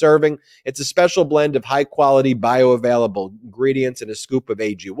daily serving. It's a special blend of high-quality, bioavailable ingredients in a scoop of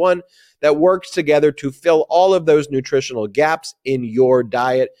AG1 that works together to fill all of those nutritional gaps in your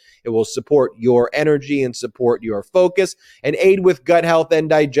diet. It will support your energy and support your focus and aid with gut health and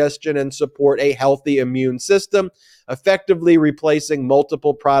digestion and support a healthy immune system, effectively replacing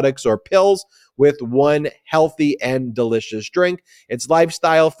multiple products or pills with one healthy and delicious drink. It's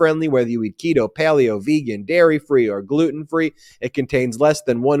lifestyle friendly, whether you eat keto, paleo, vegan, dairy-free, or gluten-free. It contains less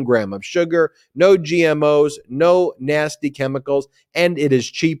than 1 gram of sugar, no GMOs, no nasty chemicals, and it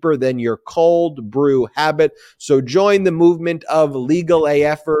is cheaper than your cold brew habit. So join the movement of legal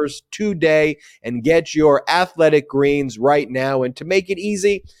AFers today and get your Athletic Greens right now. And to make it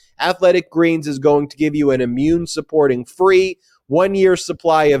easy, Athletic Greens is going to give you an immune-supporting free 1-year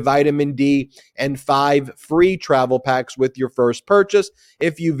supply of vitamin D and 5 free travel packs with your first purchase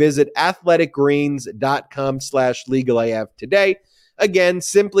if you visit athleticgreens.com/legalaf today. Again,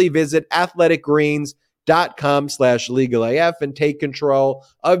 simply visit athleticgreens.com/legalaf and take control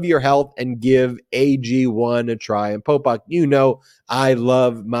of your health and give AG1 a try. And Popok, you know I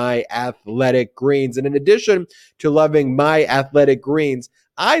love my Athletic Greens. And in addition to loving my Athletic Greens,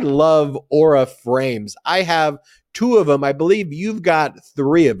 I love Aura frames. I have 2 of them. I believe you've got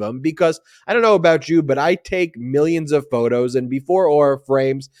 3 of them because I don't know about you, but I take millions of photos, and before Aura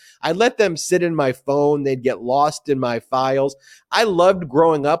frames, I let them sit in my phone. They'd get lost in my files. I loved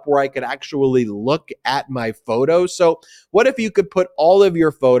growing up where I could actually look at my photos. So what if you could put all of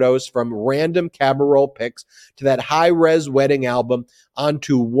your photos from random camera roll pics to that high-res wedding album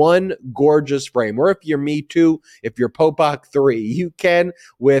onto one gorgeous frame? Or if you're me too, if you're Popok 3, you can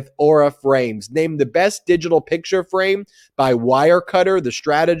with Aura frames. Named the best digital picture frame by Wirecutter, The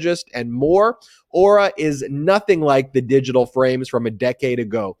Strategist, and more. Aura is nothing like the digital frames from a decade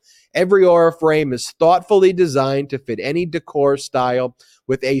ago. Every Aura frame is thoughtfully designed to fit any decor style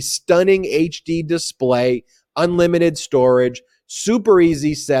with a stunning HD display, unlimited storage, super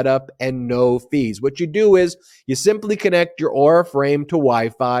easy setup, and no fees. What you do is you simply connect your Aura frame to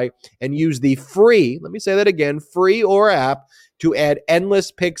Wi-Fi and use the free, let me say that again, free Aura app to add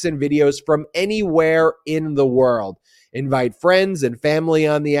endless pics and videos from anywhere in the world. Invite friends and family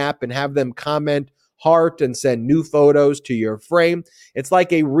on the app and have them comment, heart, and send new photos to your frame. It's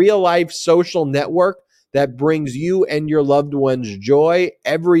like a real-life social network that brings you and your loved ones joy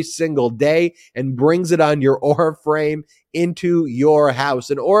every single day and brings it on your Aura frame into your house.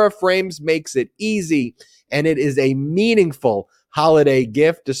 And Aura Frames makes it easy, and it is a meaningful holiday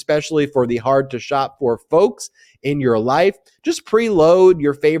gift, especially for the hard to shop for folks in your life. Just preload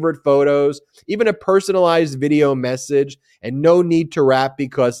your favorite photos, even a personalized video message, and no need to wrap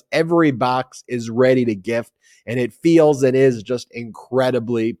because every box is ready to gift. And it feels and is just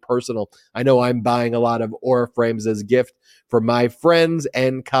incredibly personal. I know I'm buying a lot of Aura frames as gift for my friends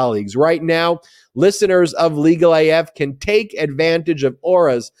and colleagues. Right now, listeners of Legal AF can take advantage of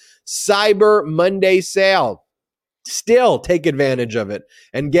Aura's Cyber Monday sale. Still take advantage of it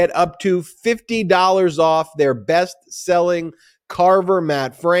and get up to $50 off their best-selling Carver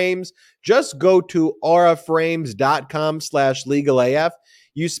matte frames. Just go to auraframes.com/legalaf.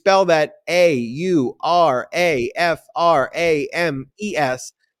 You spell that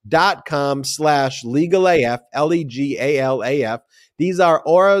auraframes.com/legalaf, LEGALAF. These are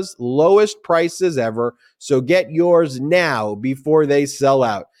Aura's lowest prices ever, so get yours now before they sell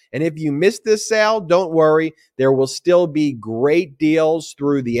out. And if you miss this sale, don't worry. There will still be great deals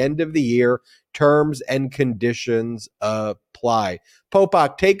through the end of the year. Terms and conditions apply.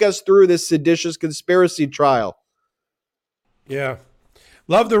 Popok, take us through this seditious conspiracy trial. Yeah.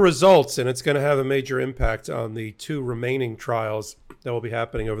 Love the results, and it's going to have a major impact on the 2 remaining trials that will be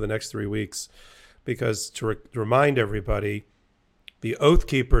happening over the next 3 weeks. Because to remind everybody, the Oath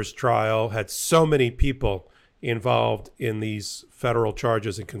Keepers trial had so many people involved in these federal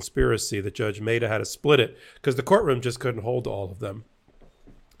charges and conspiracy that Judge Maida had to split it because the courtroom just couldn't hold all of them.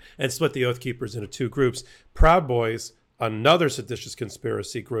 and split the Oath Keepers into two groups. Proud Boys, another seditious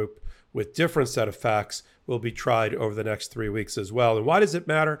conspiracy group with different set of facts, will be tried over the next 3 weeks as well. And why does it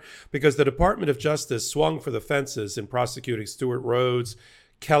matter? Because the Department of Justice swung for the fences in prosecuting Stewart Rhodes,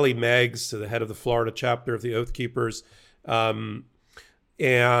 Kelly Meggs, the head of the Florida chapter of the Oath Keepers, and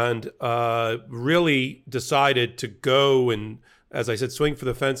really decided to go and, as I said, swing for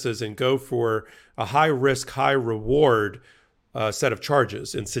the fences and go for a high risk, high reward set of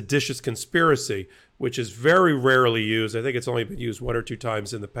charges in seditious conspiracy, which is very rarely used. I think it's only been used one or two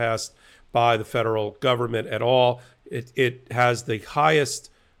times in the past by the federal government at all. It has the highest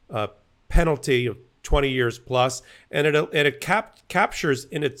penalty of 20 years plus, and it captures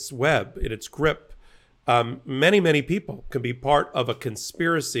in its web, in its grip, many people can be part of a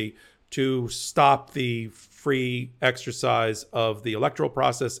conspiracy to stop the free exercise of the electoral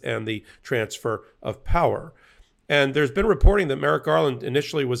process and the transfer of power. And there's been reporting that Merrick Garland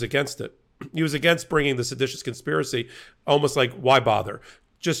initially was against it. He was against bringing the seditious conspiracy, almost like, why bother?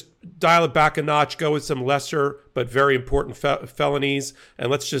 Just dial it back a notch, go with some lesser but very important felonies, and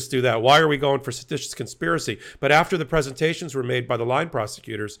let's just do that. Why are we going for seditious conspiracy? But after the presentations were made by the line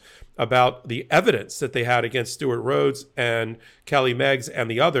prosecutors about the evidence that they had against Stewart Rhodes and Kelly Meggs and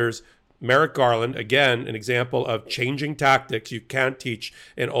the others, Merrick Garland, again, an example of changing tactics. You can't teach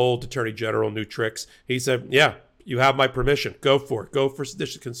an old attorney general new tricks. He said, yeah, you have my permission. Go for it. Go for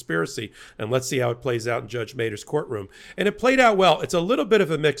seditious conspiracy, and let's see how it plays out in Judge Mader's courtroom. And it played out well. It's a little bit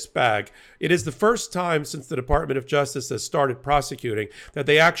of a mixed bag. It is the first time since the Department of Justice has started prosecuting that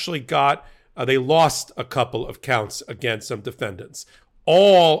they actually they lost a couple of counts against some defendants.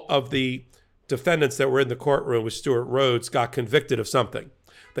 All of the defendants that were in the courtroom with Stewart Rhodes got convicted of something.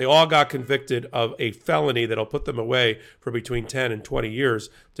 They all got convicted of a felony that'll put them away for between 10 and 20 years,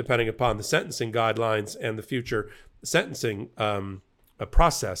 depending upon the sentencing guidelines and the future sentencing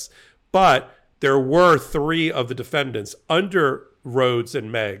process. But there were three of the defendants under Rhodes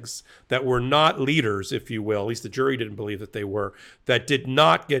and Meggs that were not leaders, if you will, at least the jury didn't believe that they were, that did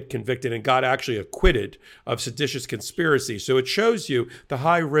not get convicted and got actually acquitted of seditious conspiracy. So it shows you the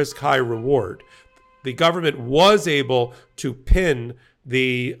high risk, high reward. The government was able to pin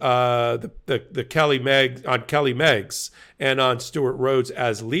the Kelly Meggs and on Stewart Rhodes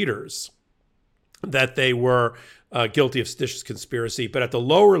as leaders, that they were guilty of seditious conspiracy. But at the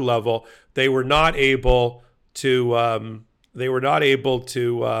lower level, they were not able to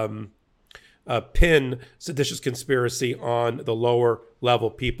pin seditious conspiracy on the lower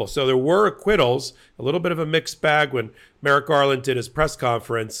level people. So there were acquittals, a little bit of a mixed bag when Merrick Garland did his press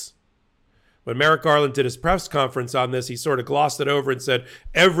conference. When Merrick Garland did his press conference on this, he sort of glossed it over and said,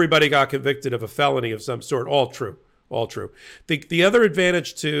 everybody got convicted of a felony of some sort. All true. All true. The other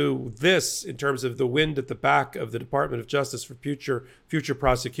advantage to this, in terms of the wind at the back of the Department of Justice for future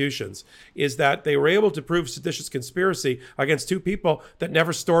prosecutions, is that they were able to prove seditious conspiracy against two people that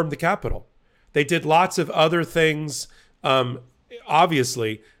never stormed the Capitol. They did lots of other things,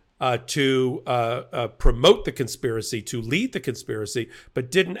 obviously, to promote the conspiracy, to lead the conspiracy, but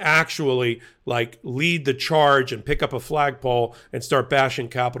didn't actually lead the charge and pick up a flagpole and start bashing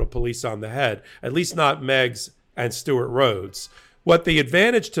Capitol Police on the head, at least not Meggs and Stewart Rhodes. What the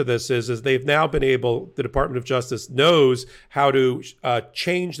advantage to this is they've now been able, the Department of Justice knows how to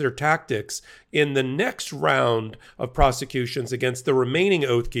change their tactics in the next round of prosecutions against the remaining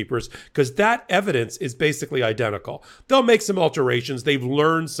Oath Keepers, because that evidence is basically identical. They'll make some alterations. They've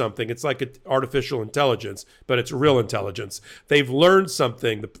learned something. It's like artificial intelligence, but it's real intelligence. They've learned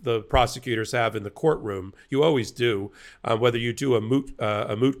something, the prosecutors have in the courtroom. You always do, whether you do a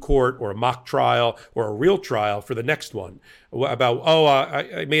moot court or a mock trial or a real trial for the next one. About,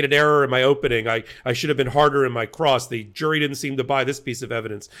 I made an error in my opening. I should have been harder in my cross. The jury didn't seem to buy this piece of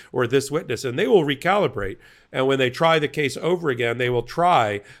evidence or this witness. And they will recalibrate. And when they try the case over again, they will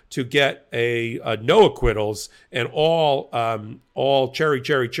try to get a no acquittals and all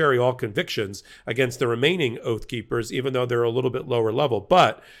cherry, all convictions against the remaining Oath Keepers, even though they're a little bit lower level.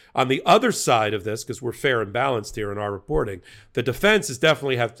 But on the other side of this, because we're fair and balanced here in our reporting, the defense is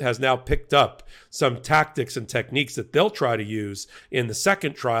definitely has now picked up some tactics and techniques that they'll try to use in the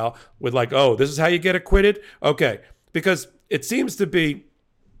second trial with this is how you get acquitted? Okay, because it seems to be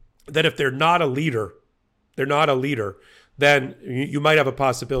that if they're not a leader, then you might have a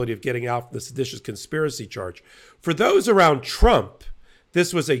possibility of getting out the seditious conspiracy charge. For those around Trump,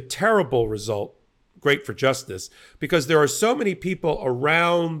 this was a terrible result. Great for justice, because there are so many people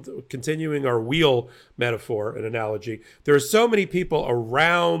around, continuing our wheel metaphor and analogy, there are so many people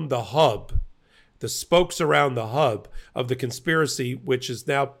around the hub, the spokes around the hub of the conspiracy, which is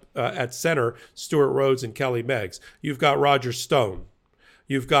now at center, Stewart Rhodes and Kelly Meggs. You've got Roger Stone.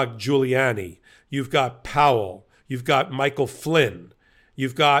 you've got Giuliani, you've got Powell, you've got Michael Flynn,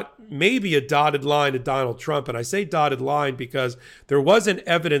 you've got maybe a dotted line to Donald Trump. And I say dotted line because there wasn't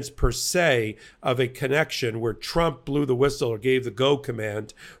evidence per se of a connection where Trump blew the whistle or gave the go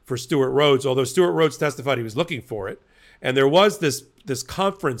command for Stewart Rhodes, although Stewart Rhodes testified he was looking for it. And there was this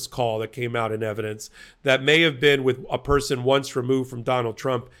conference call that came out in evidence that may have been with a person once removed from Donald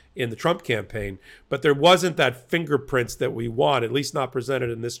Trump in the Trump campaign. But there wasn't that fingerprints that we want, at least not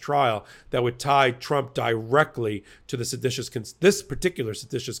presented in this trial, that would tie Trump directly to this particular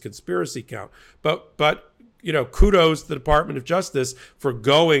seditious conspiracy count. But kudos to the Department of Justice for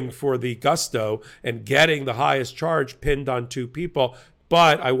going for the gusto and getting the highest charge pinned on two people.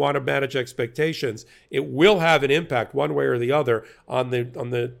 But I want to manage expectations. It will have an impact one way or the other on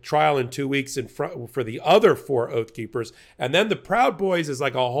the trial in 2 weeks for the other four Oath Keepers. And then the Proud Boys is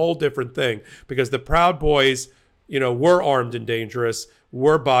like a whole different thing, because the Proud Boys, were armed and dangerous,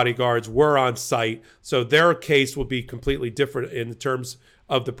 were bodyguards, were on site. So their case will be completely different in terms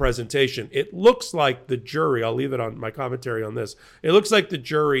of the presentation. It looks like the jury, I'll leave it on my commentary on this, it looks like the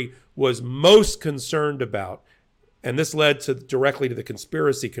jury was most concerned about, and this led directly to the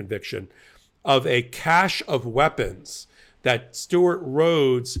conspiracy conviction, of a cache of weapons that Stewart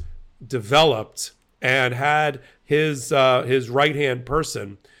Rhodes developed and had his right-hand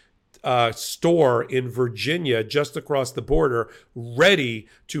person store in Virginia, just across the border, ready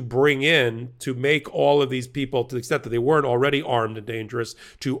to bring in to make all of these people, to the extent that they weren't already armed and dangerous,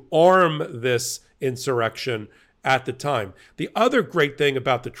 to arm this insurrection at the time. The other great thing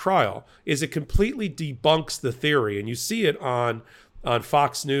about the trial is it completely debunks the theory, and you see it on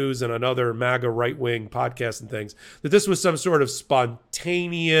Fox News and on other MAGA right-wing podcasts and things, that this was some sort of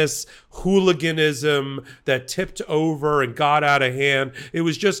spontaneous hooliganism that tipped over and got out of hand. It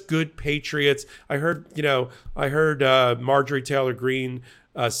was just good patriots. I heard Marjorie Taylor Greene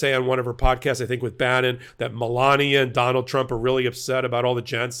say on one of her podcasts, I think with Bannon, that Melania and Donald Trump are really upset about all the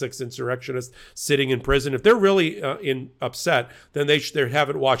Jan 6 insurrectionists sitting in prison. If they're really upset, then they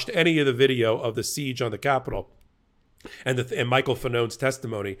haven't watched any of the video of the siege on the Capitol and Michael Fanone's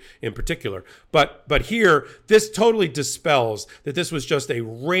testimony in particular. But here, this totally dispels that this was just a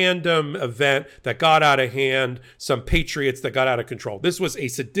random event that got out of hand, some patriots that got out of control. This was a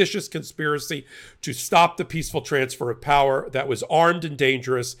seditious conspiracy to stop the peaceful transfer of power that was armed and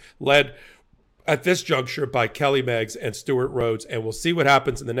dangerous, led at this juncture by Kelly Meggs and Stewart Rhodes. And we'll see what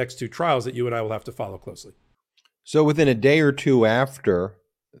happens in the next two trials that you and I will have to follow closely. So within a day or two after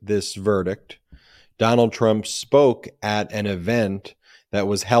this verdict, Donald Trump spoke at an event that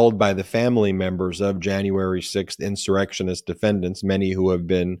was held by the family members of January 6th insurrectionist defendants, many who have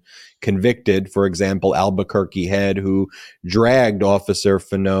been convicted. For example, Albuquerque Head, who dragged Officer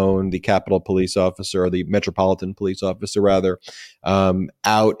Fanone, the Capitol Police officer, or the Metropolitan Police officer, rather,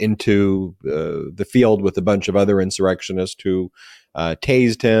 out into the field with a bunch of other insurrectionists who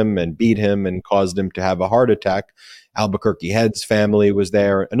tased him and beat him and caused him to have a heart attack. Albuquerque Head's family was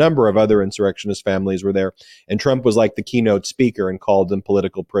there. A number of other insurrectionist families were there. And Trump was like the keynote speaker and called them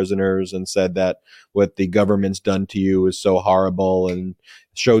political prisoners and said that what the government's done to you is so horrible and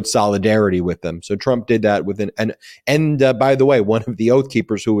showed solidarity with them. So Trump did that and by the way, one of the Oath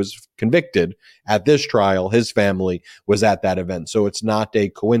Keepers who was convicted at this trial, his family was at that event. So it's not a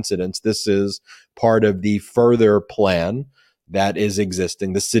coincidence. This is part of the further plan that is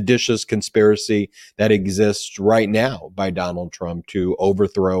existing, the seditious conspiracy that exists right now by Donald Trump to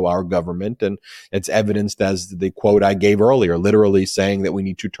overthrow our government. And it's evidenced as the quote I gave earlier, literally saying that we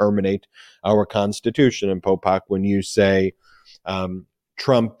need to terminate our Constitution. And Popak, when you say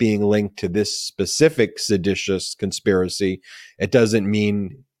Trump being linked to this specific seditious conspiracy, it doesn't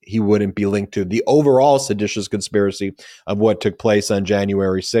mean he wouldn't be linked to the overall seditious conspiracy of what took place on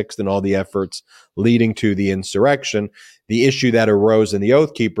January 6th and all the efforts leading to the insurrection. The issue that arose in the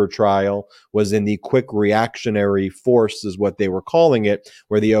Oath Keeper trial was in the quick reactionary force, is what they were calling it,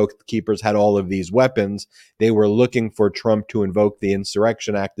 where the Oath Keepers had all of these weapons. They were looking for Trump to invoke the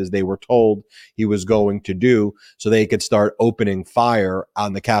Insurrection Act, as they were told he was going to do, so they could start opening fire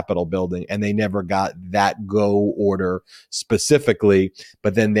on the Capitol building. And they never got that go order specifically,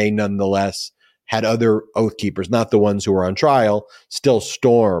 but then they nonetheless had other Oath Keepers, not the ones who were on trial, still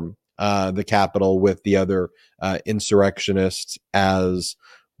storm the Capitol with the other insurrectionists as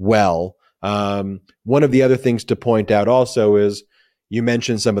well. One of the other things to point out also is you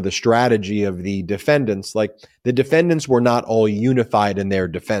mentioned some of the strategy of the defendants. Like, the defendants were not all unified in their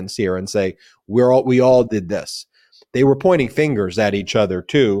defense here and say, we all did this. They were pointing fingers at each other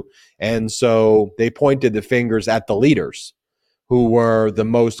too. And so they pointed the fingers at the leaders who were the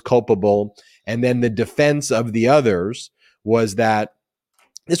most culpable. And then the defense of the others was that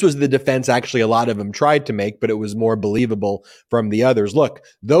This was the defense actually a lot of them tried to make, but it was more believable from the others. Look,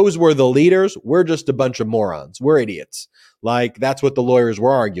 those were the leaders. We're just a bunch of morons. We're idiots. Like, that's what the lawyers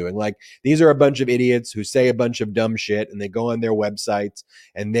were arguing. Like, these are a bunch of idiots who say a bunch of dumb shit and they go on their websites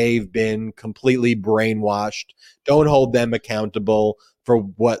and they've been completely brainwashed. Don't hold them accountable for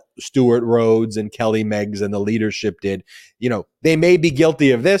what Stuart Rhodes and Kelly Meggs and the leadership did. You know, they may be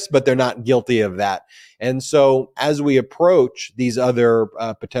guilty of this, but they're not guilty of that. And so as we approach these other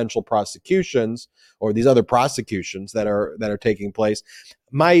potential prosecutions or these other prosecutions that are taking place,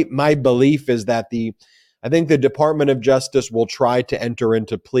 my belief is that I think the Department of Justice will try to enter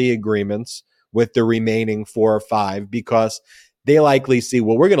into plea agreements with the remaining 4 or 5 because they likely see,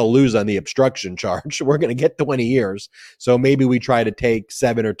 well, we're going to lose on the obstruction charge. We're going to get 20 years. So maybe we try to take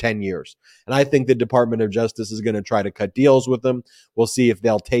 7 or 10 years. And I think the Department of Justice is going to try to cut deals with them. We'll see if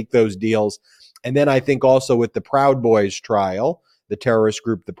they'll take those deals. And then I think also with the Proud Boys trial, the terrorist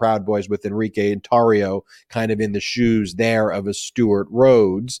group, the Proud Boys, with Enrique Tarrio kind of in the shoes there of a Stuart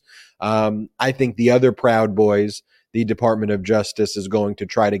Rhodes. I think the other Proud Boys, the Department of Justice is going to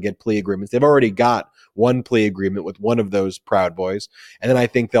try to get plea agreements. They've already got one plea agreement with one of those Proud Boys. And then I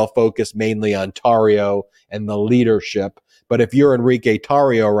think they'll focus mainly on Tarrio and the leadership. But if you're Enrique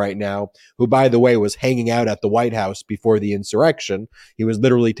Tarrio right now, who, by the way, was hanging out at the White House before the insurrection, he was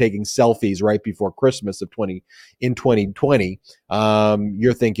literally taking selfies right before Christmas of 2020.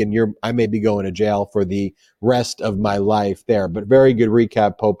 You're thinking I may be going to jail for the rest of my life there. But very good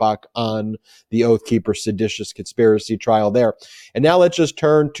recap, Popok, on the Oath Keeper seditious conspiracy trial there. And now let's just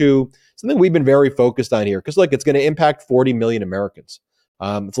turn to something we've been very focused on here, because look, it's going to impact 40 million Americans.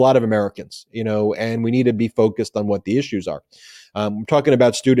 It's a lot of Americans, and we need to be focused on what the issues are. We're talking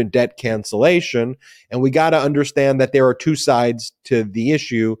about student debt cancellation, and we got to understand that there are two sides to the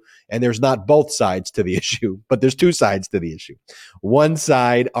issue, and there's not both sides to the issue, but there's two sides to the issue. One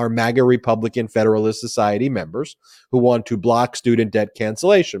side are MAGA Republican Federalist Society members who want to block student debt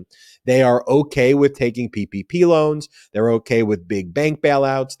cancellation. They are okay with taking PPP loans. They're okay with big bank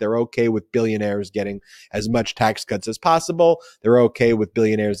bailouts. They're okay with billionaires getting as much tax cuts as possible. They're okay with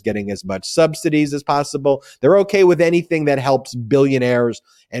billionaires getting as much subsidies as possible. They're okay with anything that helps billionaires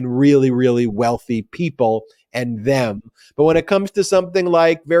and really, really wealthy people and them. But when it comes to something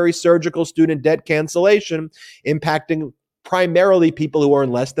like very surgical student debt cancellation impacting primarily people who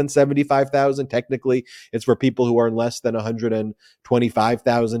earn less than $75,000. Technically, it's for people who earn less than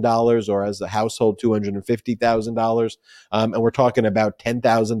 $125,000 or as a household, $250,000. And we're talking about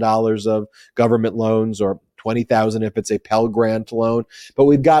 $10,000 of government loans or $20,000 if it's a Pell Grant loan. But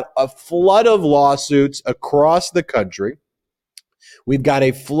we've got a flood of lawsuits across the country. We've got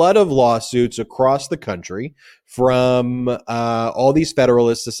a flood of lawsuits across the country from all these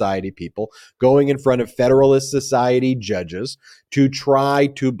Federalist Society people going in front of Federalist Society judges to try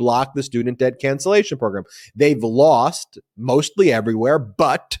to block the student debt cancellation program. They've lost mostly everywhere,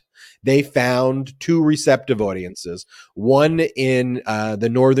 but they found two receptive audiences, one in the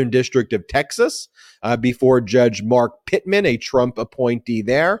Northern District of Texas before Judge Mark Pittman, a Trump appointee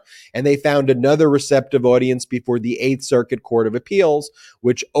there. And they found another receptive audience before the Eighth Circuit Court of Appeals,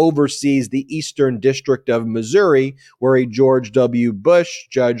 which oversees the Eastern District of Missouri, where a George W. Bush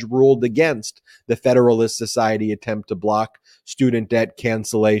judge ruled against the Federalist Society attempt to block student debt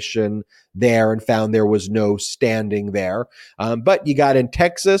cancellation there and found there was no standing there. But you got in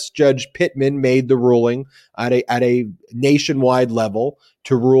Texas, Judge Pittman made the ruling at a nationwide level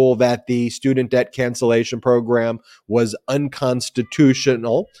to rule that the student debt cancellation program was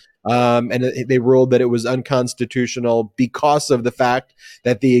unconstitutional. And they ruled that it was unconstitutional because of the fact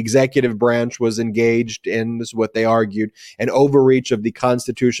that the executive branch was engaged in, this is what they argued, an overreach of the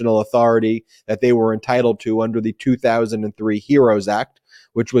constitutional authority that they were entitled to under the 2003 HEROES Act,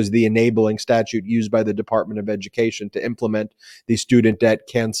 which was the enabling statute used by the Department of Education to implement the student debt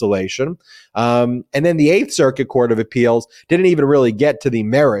cancellation. And then the Eighth Circuit Court of Appeals didn't even really get to the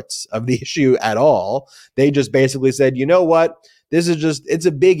merits of the issue at all. They just basically said, you know what? It's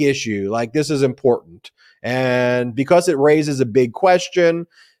a big issue. Like, this is important. And because it raises a big question,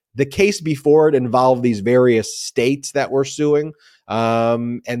 the case before it involved these various states that were suing.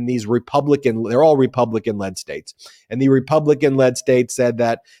 And they're all Republican-led states. And the Republican-led states said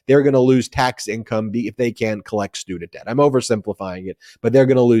that they're going to lose tax income if they can't collect student debt. I'm oversimplifying it, but they're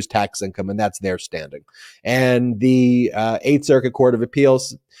going to lose tax income, and that's their standing. And the Eighth Circuit Court of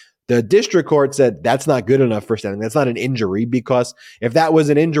Appeals, the district court said that's not good enough for standing. That's not an injury, because if that was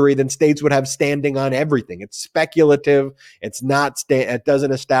an injury, then states would have standing on everything. It's speculative. It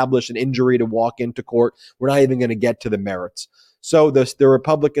doesn't establish an injury to walk into court. We're not even going to get to the merits. So the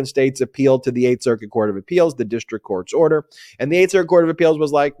Republican states appealed to the Eighth Circuit Court of Appeals, the district court's order. And the Eighth Circuit Court of Appeals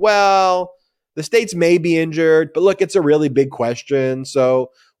was like, well, the states may be injured, but look, it's a really big question.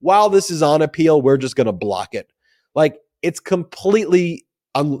 So while this is on appeal, we're just going to block it. Like, it's completely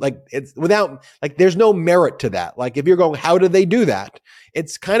it's without, like, there's no merit to that. Like, if you're going, how do they do that?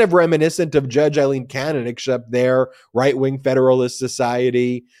 It's kind of reminiscent of Judge Eileen Cannon, except they're right-wing Federalist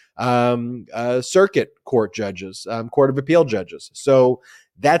Society circuit court judges, Court of Appeal judges. So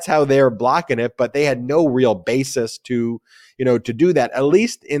that's how they're blocking it, but they had no real basis to do that. At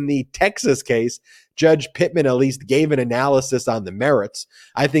least in the Texas case, Judge Pittman at least gave an analysis on the merits.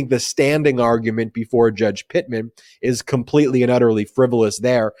 I think the standing argument before Judge Pittman is completely and utterly frivolous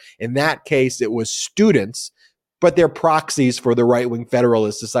there. In that case, it was students, but they're proxies for the right-wing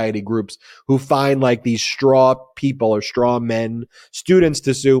Federalist Society groups who find like these straw people or straw men, students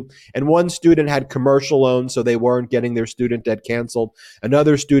to sue. And one student had commercial loans, so they weren't getting their student debt canceled.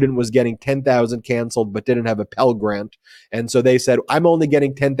 Another student was getting $10,000 canceled, but didn't have a Pell Grant. And so they said, I'm only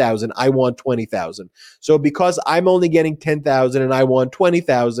getting $10,000. I want $20,000. So because I'm only getting $10,000 and I want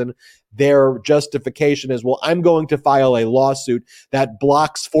 $20,000, their justification is, well, I'm going to file a lawsuit that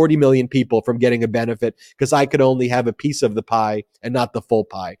blocks 40 million people from getting a benefit because I could only have a piece of the pie and not the full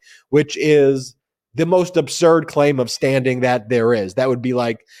pie, which is the most absurd claim of standing that there is. That would be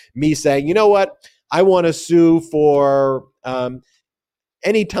like me saying, you know what? I want to sue for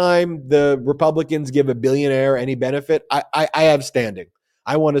anytime the Republicans give a billionaire any benefit, I have standing.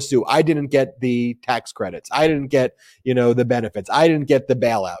 I want to sue. I didn't get the tax credits. I didn't get, the benefits. I didn't get the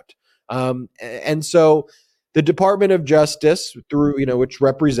bailout. And so the Department of Justice, through, which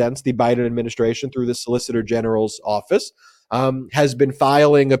represents the Biden administration through the Solicitor General's office, has been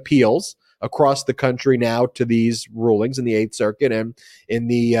filing appeals across the country now to these rulings in the Eighth Circuit and in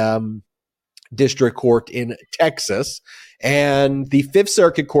the district court in Texas. And the Fifth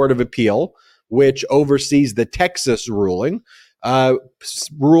Circuit Court of Appeal, which oversees the Texas ruling,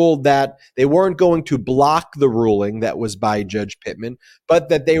 ruled that they weren't going to block the ruling that was by Judge Pittman, but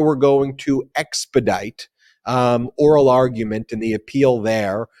that they were going to expedite oral argument in the appeal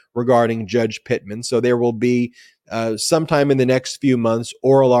there regarding Judge Pittman. So there will be sometime in the next few months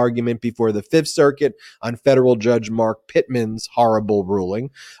oral argument before the Fifth Circuit on federal Judge Mark Pittman's horrible ruling.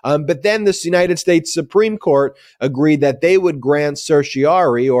 But then the United States Supreme Court agreed that they would grant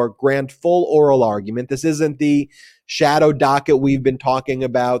certiorari, or grant full oral argument. This isn't the shadow docket we've been talking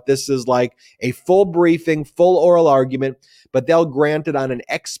about. This is like a full briefing, full oral argument, but they'll grant it on an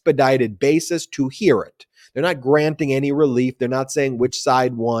expedited basis to hear it. They're not granting any relief. They're not saying which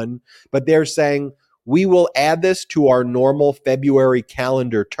side won, but they're saying, we will add this to our normal February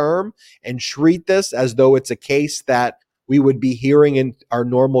calendar term and treat this as though it's a case that we would be hearing in our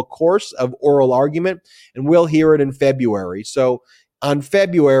normal course of oral argument, and we'll hear it in February. So on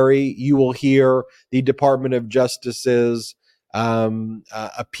February, you will hear the Department of Justice's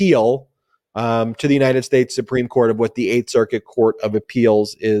appeal to the United States Supreme Court of what the Eighth Circuit Court of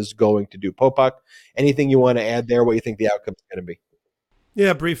Appeals is going to do. Popok, anything you want to add there? What you think the outcome is going to be?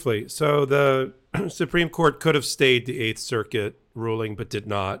 Yeah, briefly. So the Supreme Court could have stayed the Eighth Circuit ruling, but did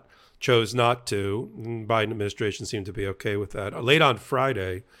not, chose not to. The Biden administration seemed to be okay with that. Late on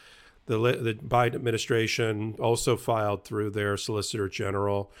Friday, the Biden administration also filed through their Solicitor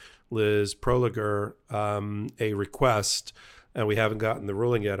General, Liz Proliger, a request, and we haven't gotten the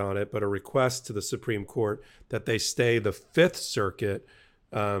ruling yet on it, but a request to the Supreme Court that they stay the Fifth Circuit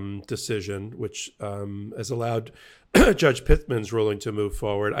decision, which has allowed Judge Pittman's ruling to move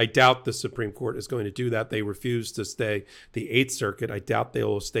forward. I doubt the Supreme Court is going to do that. They refuse to stay the Eighth Circuit. I doubt they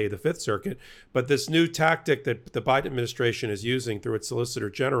will stay the Fifth Circuit. But this new tactic that the Biden administration is using through its Solicitor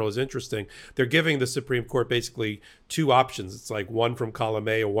General is interesting. They're giving the Supreme Court basically two options. It's like one from column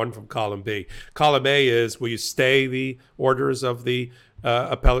A or one from column B. Column A is, will you stay the orders of the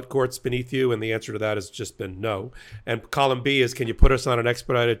appellate courts beneath you? And the answer to that has just been no. And column B is, can you put us on an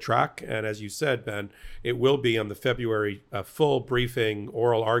expedited track? And as you said, Ben, it will be on the February full briefing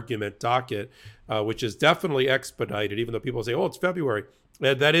oral argument docket, which is definitely expedited, even though people say, oh, it's February.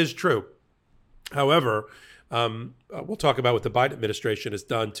 That is true. However, we'll talk about what the Biden administration has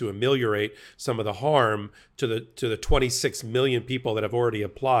done to ameliorate some of the harm to the 26 million people that have already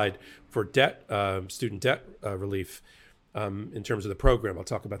applied for student debt relief. In terms of the program. I'll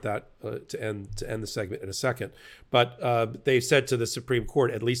talk about that to end the segment in a second. But they said to the Supreme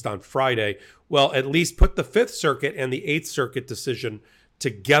Court, at least on Friday, well, at least put the Fifth Circuit and the Eighth Circuit decision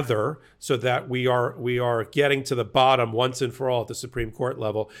together so that we are getting to the bottom once and for all at the Supreme Court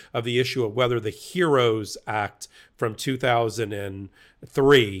level of the issue of whether the HEROES Act from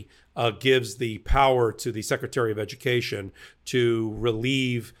 2003 gives the power to the Secretary of Education to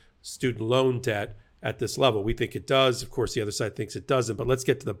relieve student loan debt at this level. We think it does. Of course, the other side thinks it doesn't, but let's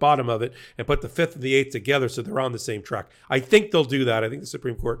get to the bottom of it and put the Fifth and the Eighth together so they're on the same track. I think they'll do that. I think the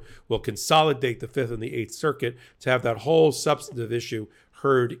Supreme Court will consolidate the Fifth and the Eighth Circuit to have that whole substantive issue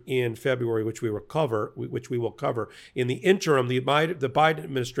heard in February, which we will cover. In the interim, the Biden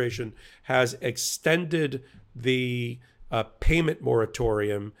administration has extended the payment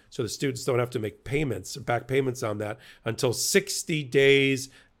moratorium, so the students don't have to make back payments on that until 60 days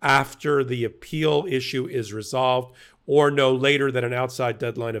after the appeal issue is resolved, or no later than an outside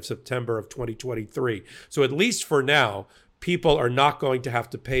deadline of September of 2023. So at least for now, people are not going to have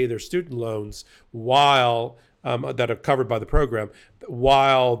to pay their student loans while that are covered by the program,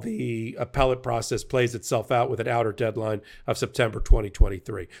 while the appellate process plays itself out with an outer deadline of September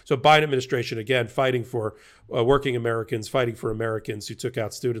 2023. So Biden administration, again, fighting for working Americans, fighting for Americans who took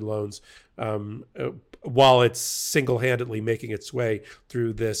out student loans, while it's single-handedly making its way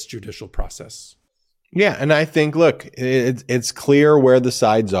through this judicial process. Yeah, and I think, look, it's clear where the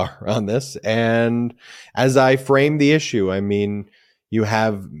sides are on this. And as I frame the issue, I mean, you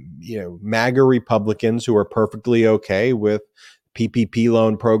have, MAGA Republicans who are perfectly okay with PPP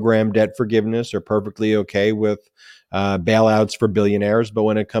loan program debt forgiveness, or perfectly okay with bailouts for billionaires. But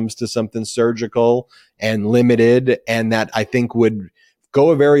when it comes to something surgical and limited, and that I think would go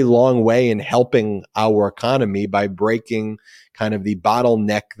a very long way in helping our economy by breaking kind of the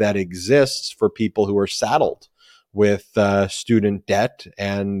bottleneck that exists for people who are saddled with student debt.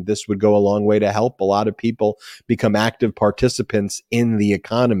 And this would go a long way to help a lot of people become active participants in the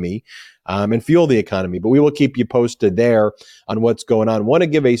economy and fuel the economy. But we will keep you posted there on what's going on. I want to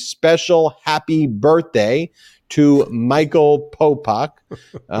give a special happy birthday to Michael Popak.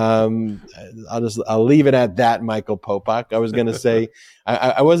 I'll leave it at that, Michael Popak. I was going to say,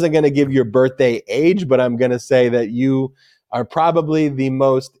 I wasn't going to give your birthday age, but I'm going to say that you are probably the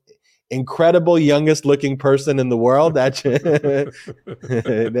most incredible youngest looking person in the world that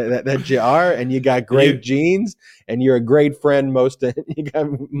you are, and you got great genes, and you're a great friend most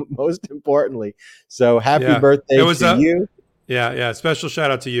importantly. So happy birthday to you. Yeah. Special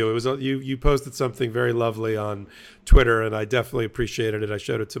shout out to you. It was you posted something very lovely on Twitter, and I definitely appreciated it. I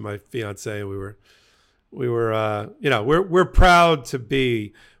showed it to my fiance, and we're proud to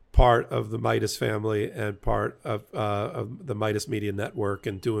be part of the Midas family and part of the Midas Media Network,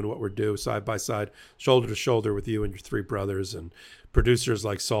 and doing what we're doing side by side, shoulder to shoulder with you and your three brothers, and producers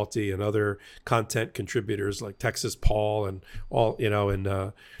like Salty, and other content contributors like Texas Paul, and all, and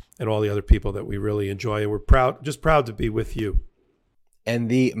all the other people that we really enjoy. And we're proud to be with you. And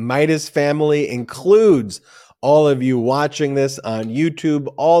the Midas family includes all of you watching this on YouTube,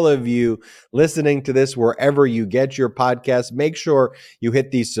 all of you listening to this wherever you get your podcast. Make sure you hit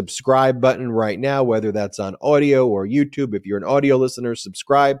the subscribe button right now, whether that's on audio or YouTube. If you're an audio listener,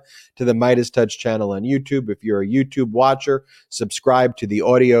 subscribe to the Midas Touch channel on YouTube. If you're a YouTube watcher, subscribe to the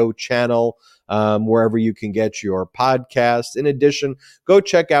audio channel wherever you can get your podcasts. In addition, go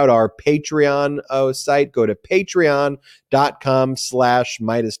check out our Patreon site. Go to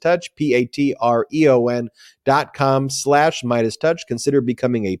patreon.com/MidasTouch, patreon.com/MidasTouch. Consider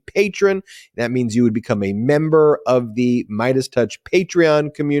becoming a patron. That means you would become a member of the Midas Touch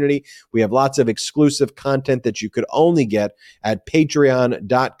Patreon community. We have lots of exclusive content that you could only get at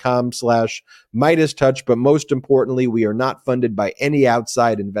patreon.com/MidasTouch. But most importantly, we are not funded by any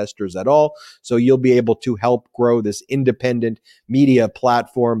outside investors at all. So you'll be able to help grow this independent media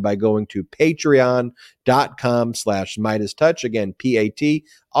platform by going to patreon.com/MidasTouch. Again,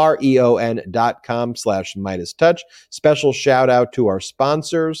 patreon.com/MidasTouch. Special shout out to our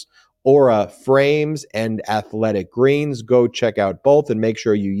sponsors, Aura Frames and Athletic Greens. Go check out both and make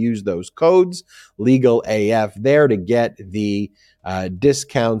sure you use those codes, Legal AF, there to get the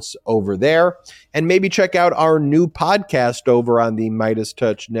discounts over there. And maybe check out our new podcast over on the Midas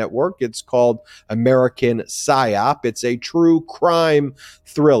Touch Network. It's called American PSYOP. It's a true crime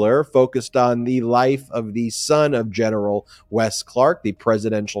thriller focused on the life of the son of General Wes Clark, the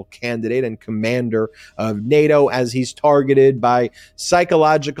presidential candidate and commander of NATO, as he's targeted by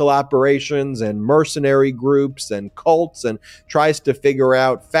psychological operations and mercenary groups and cults, and tries to figure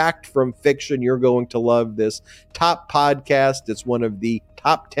out fact from fiction. You're going to love this top podcast. It's one of the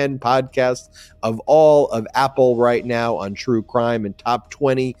top 10 podcasts of all of Apple right now on true crime, and top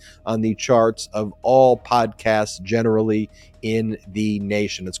 20 on the charts of all podcasts generally in the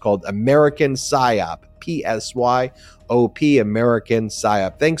nation. It's called American PSYOP, PSYOP, American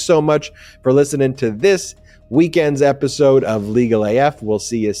PSYOP. Thanks so much for listening to this weekend's episode of Legal AF. We'll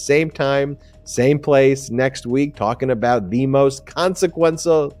see you same time, same place next week, talking about the most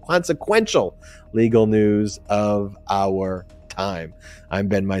consequential legal news of our time. I'm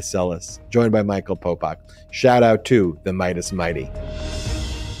Ben Meiselas, joined by Michael Popak. Shout out to the Midas Mighty.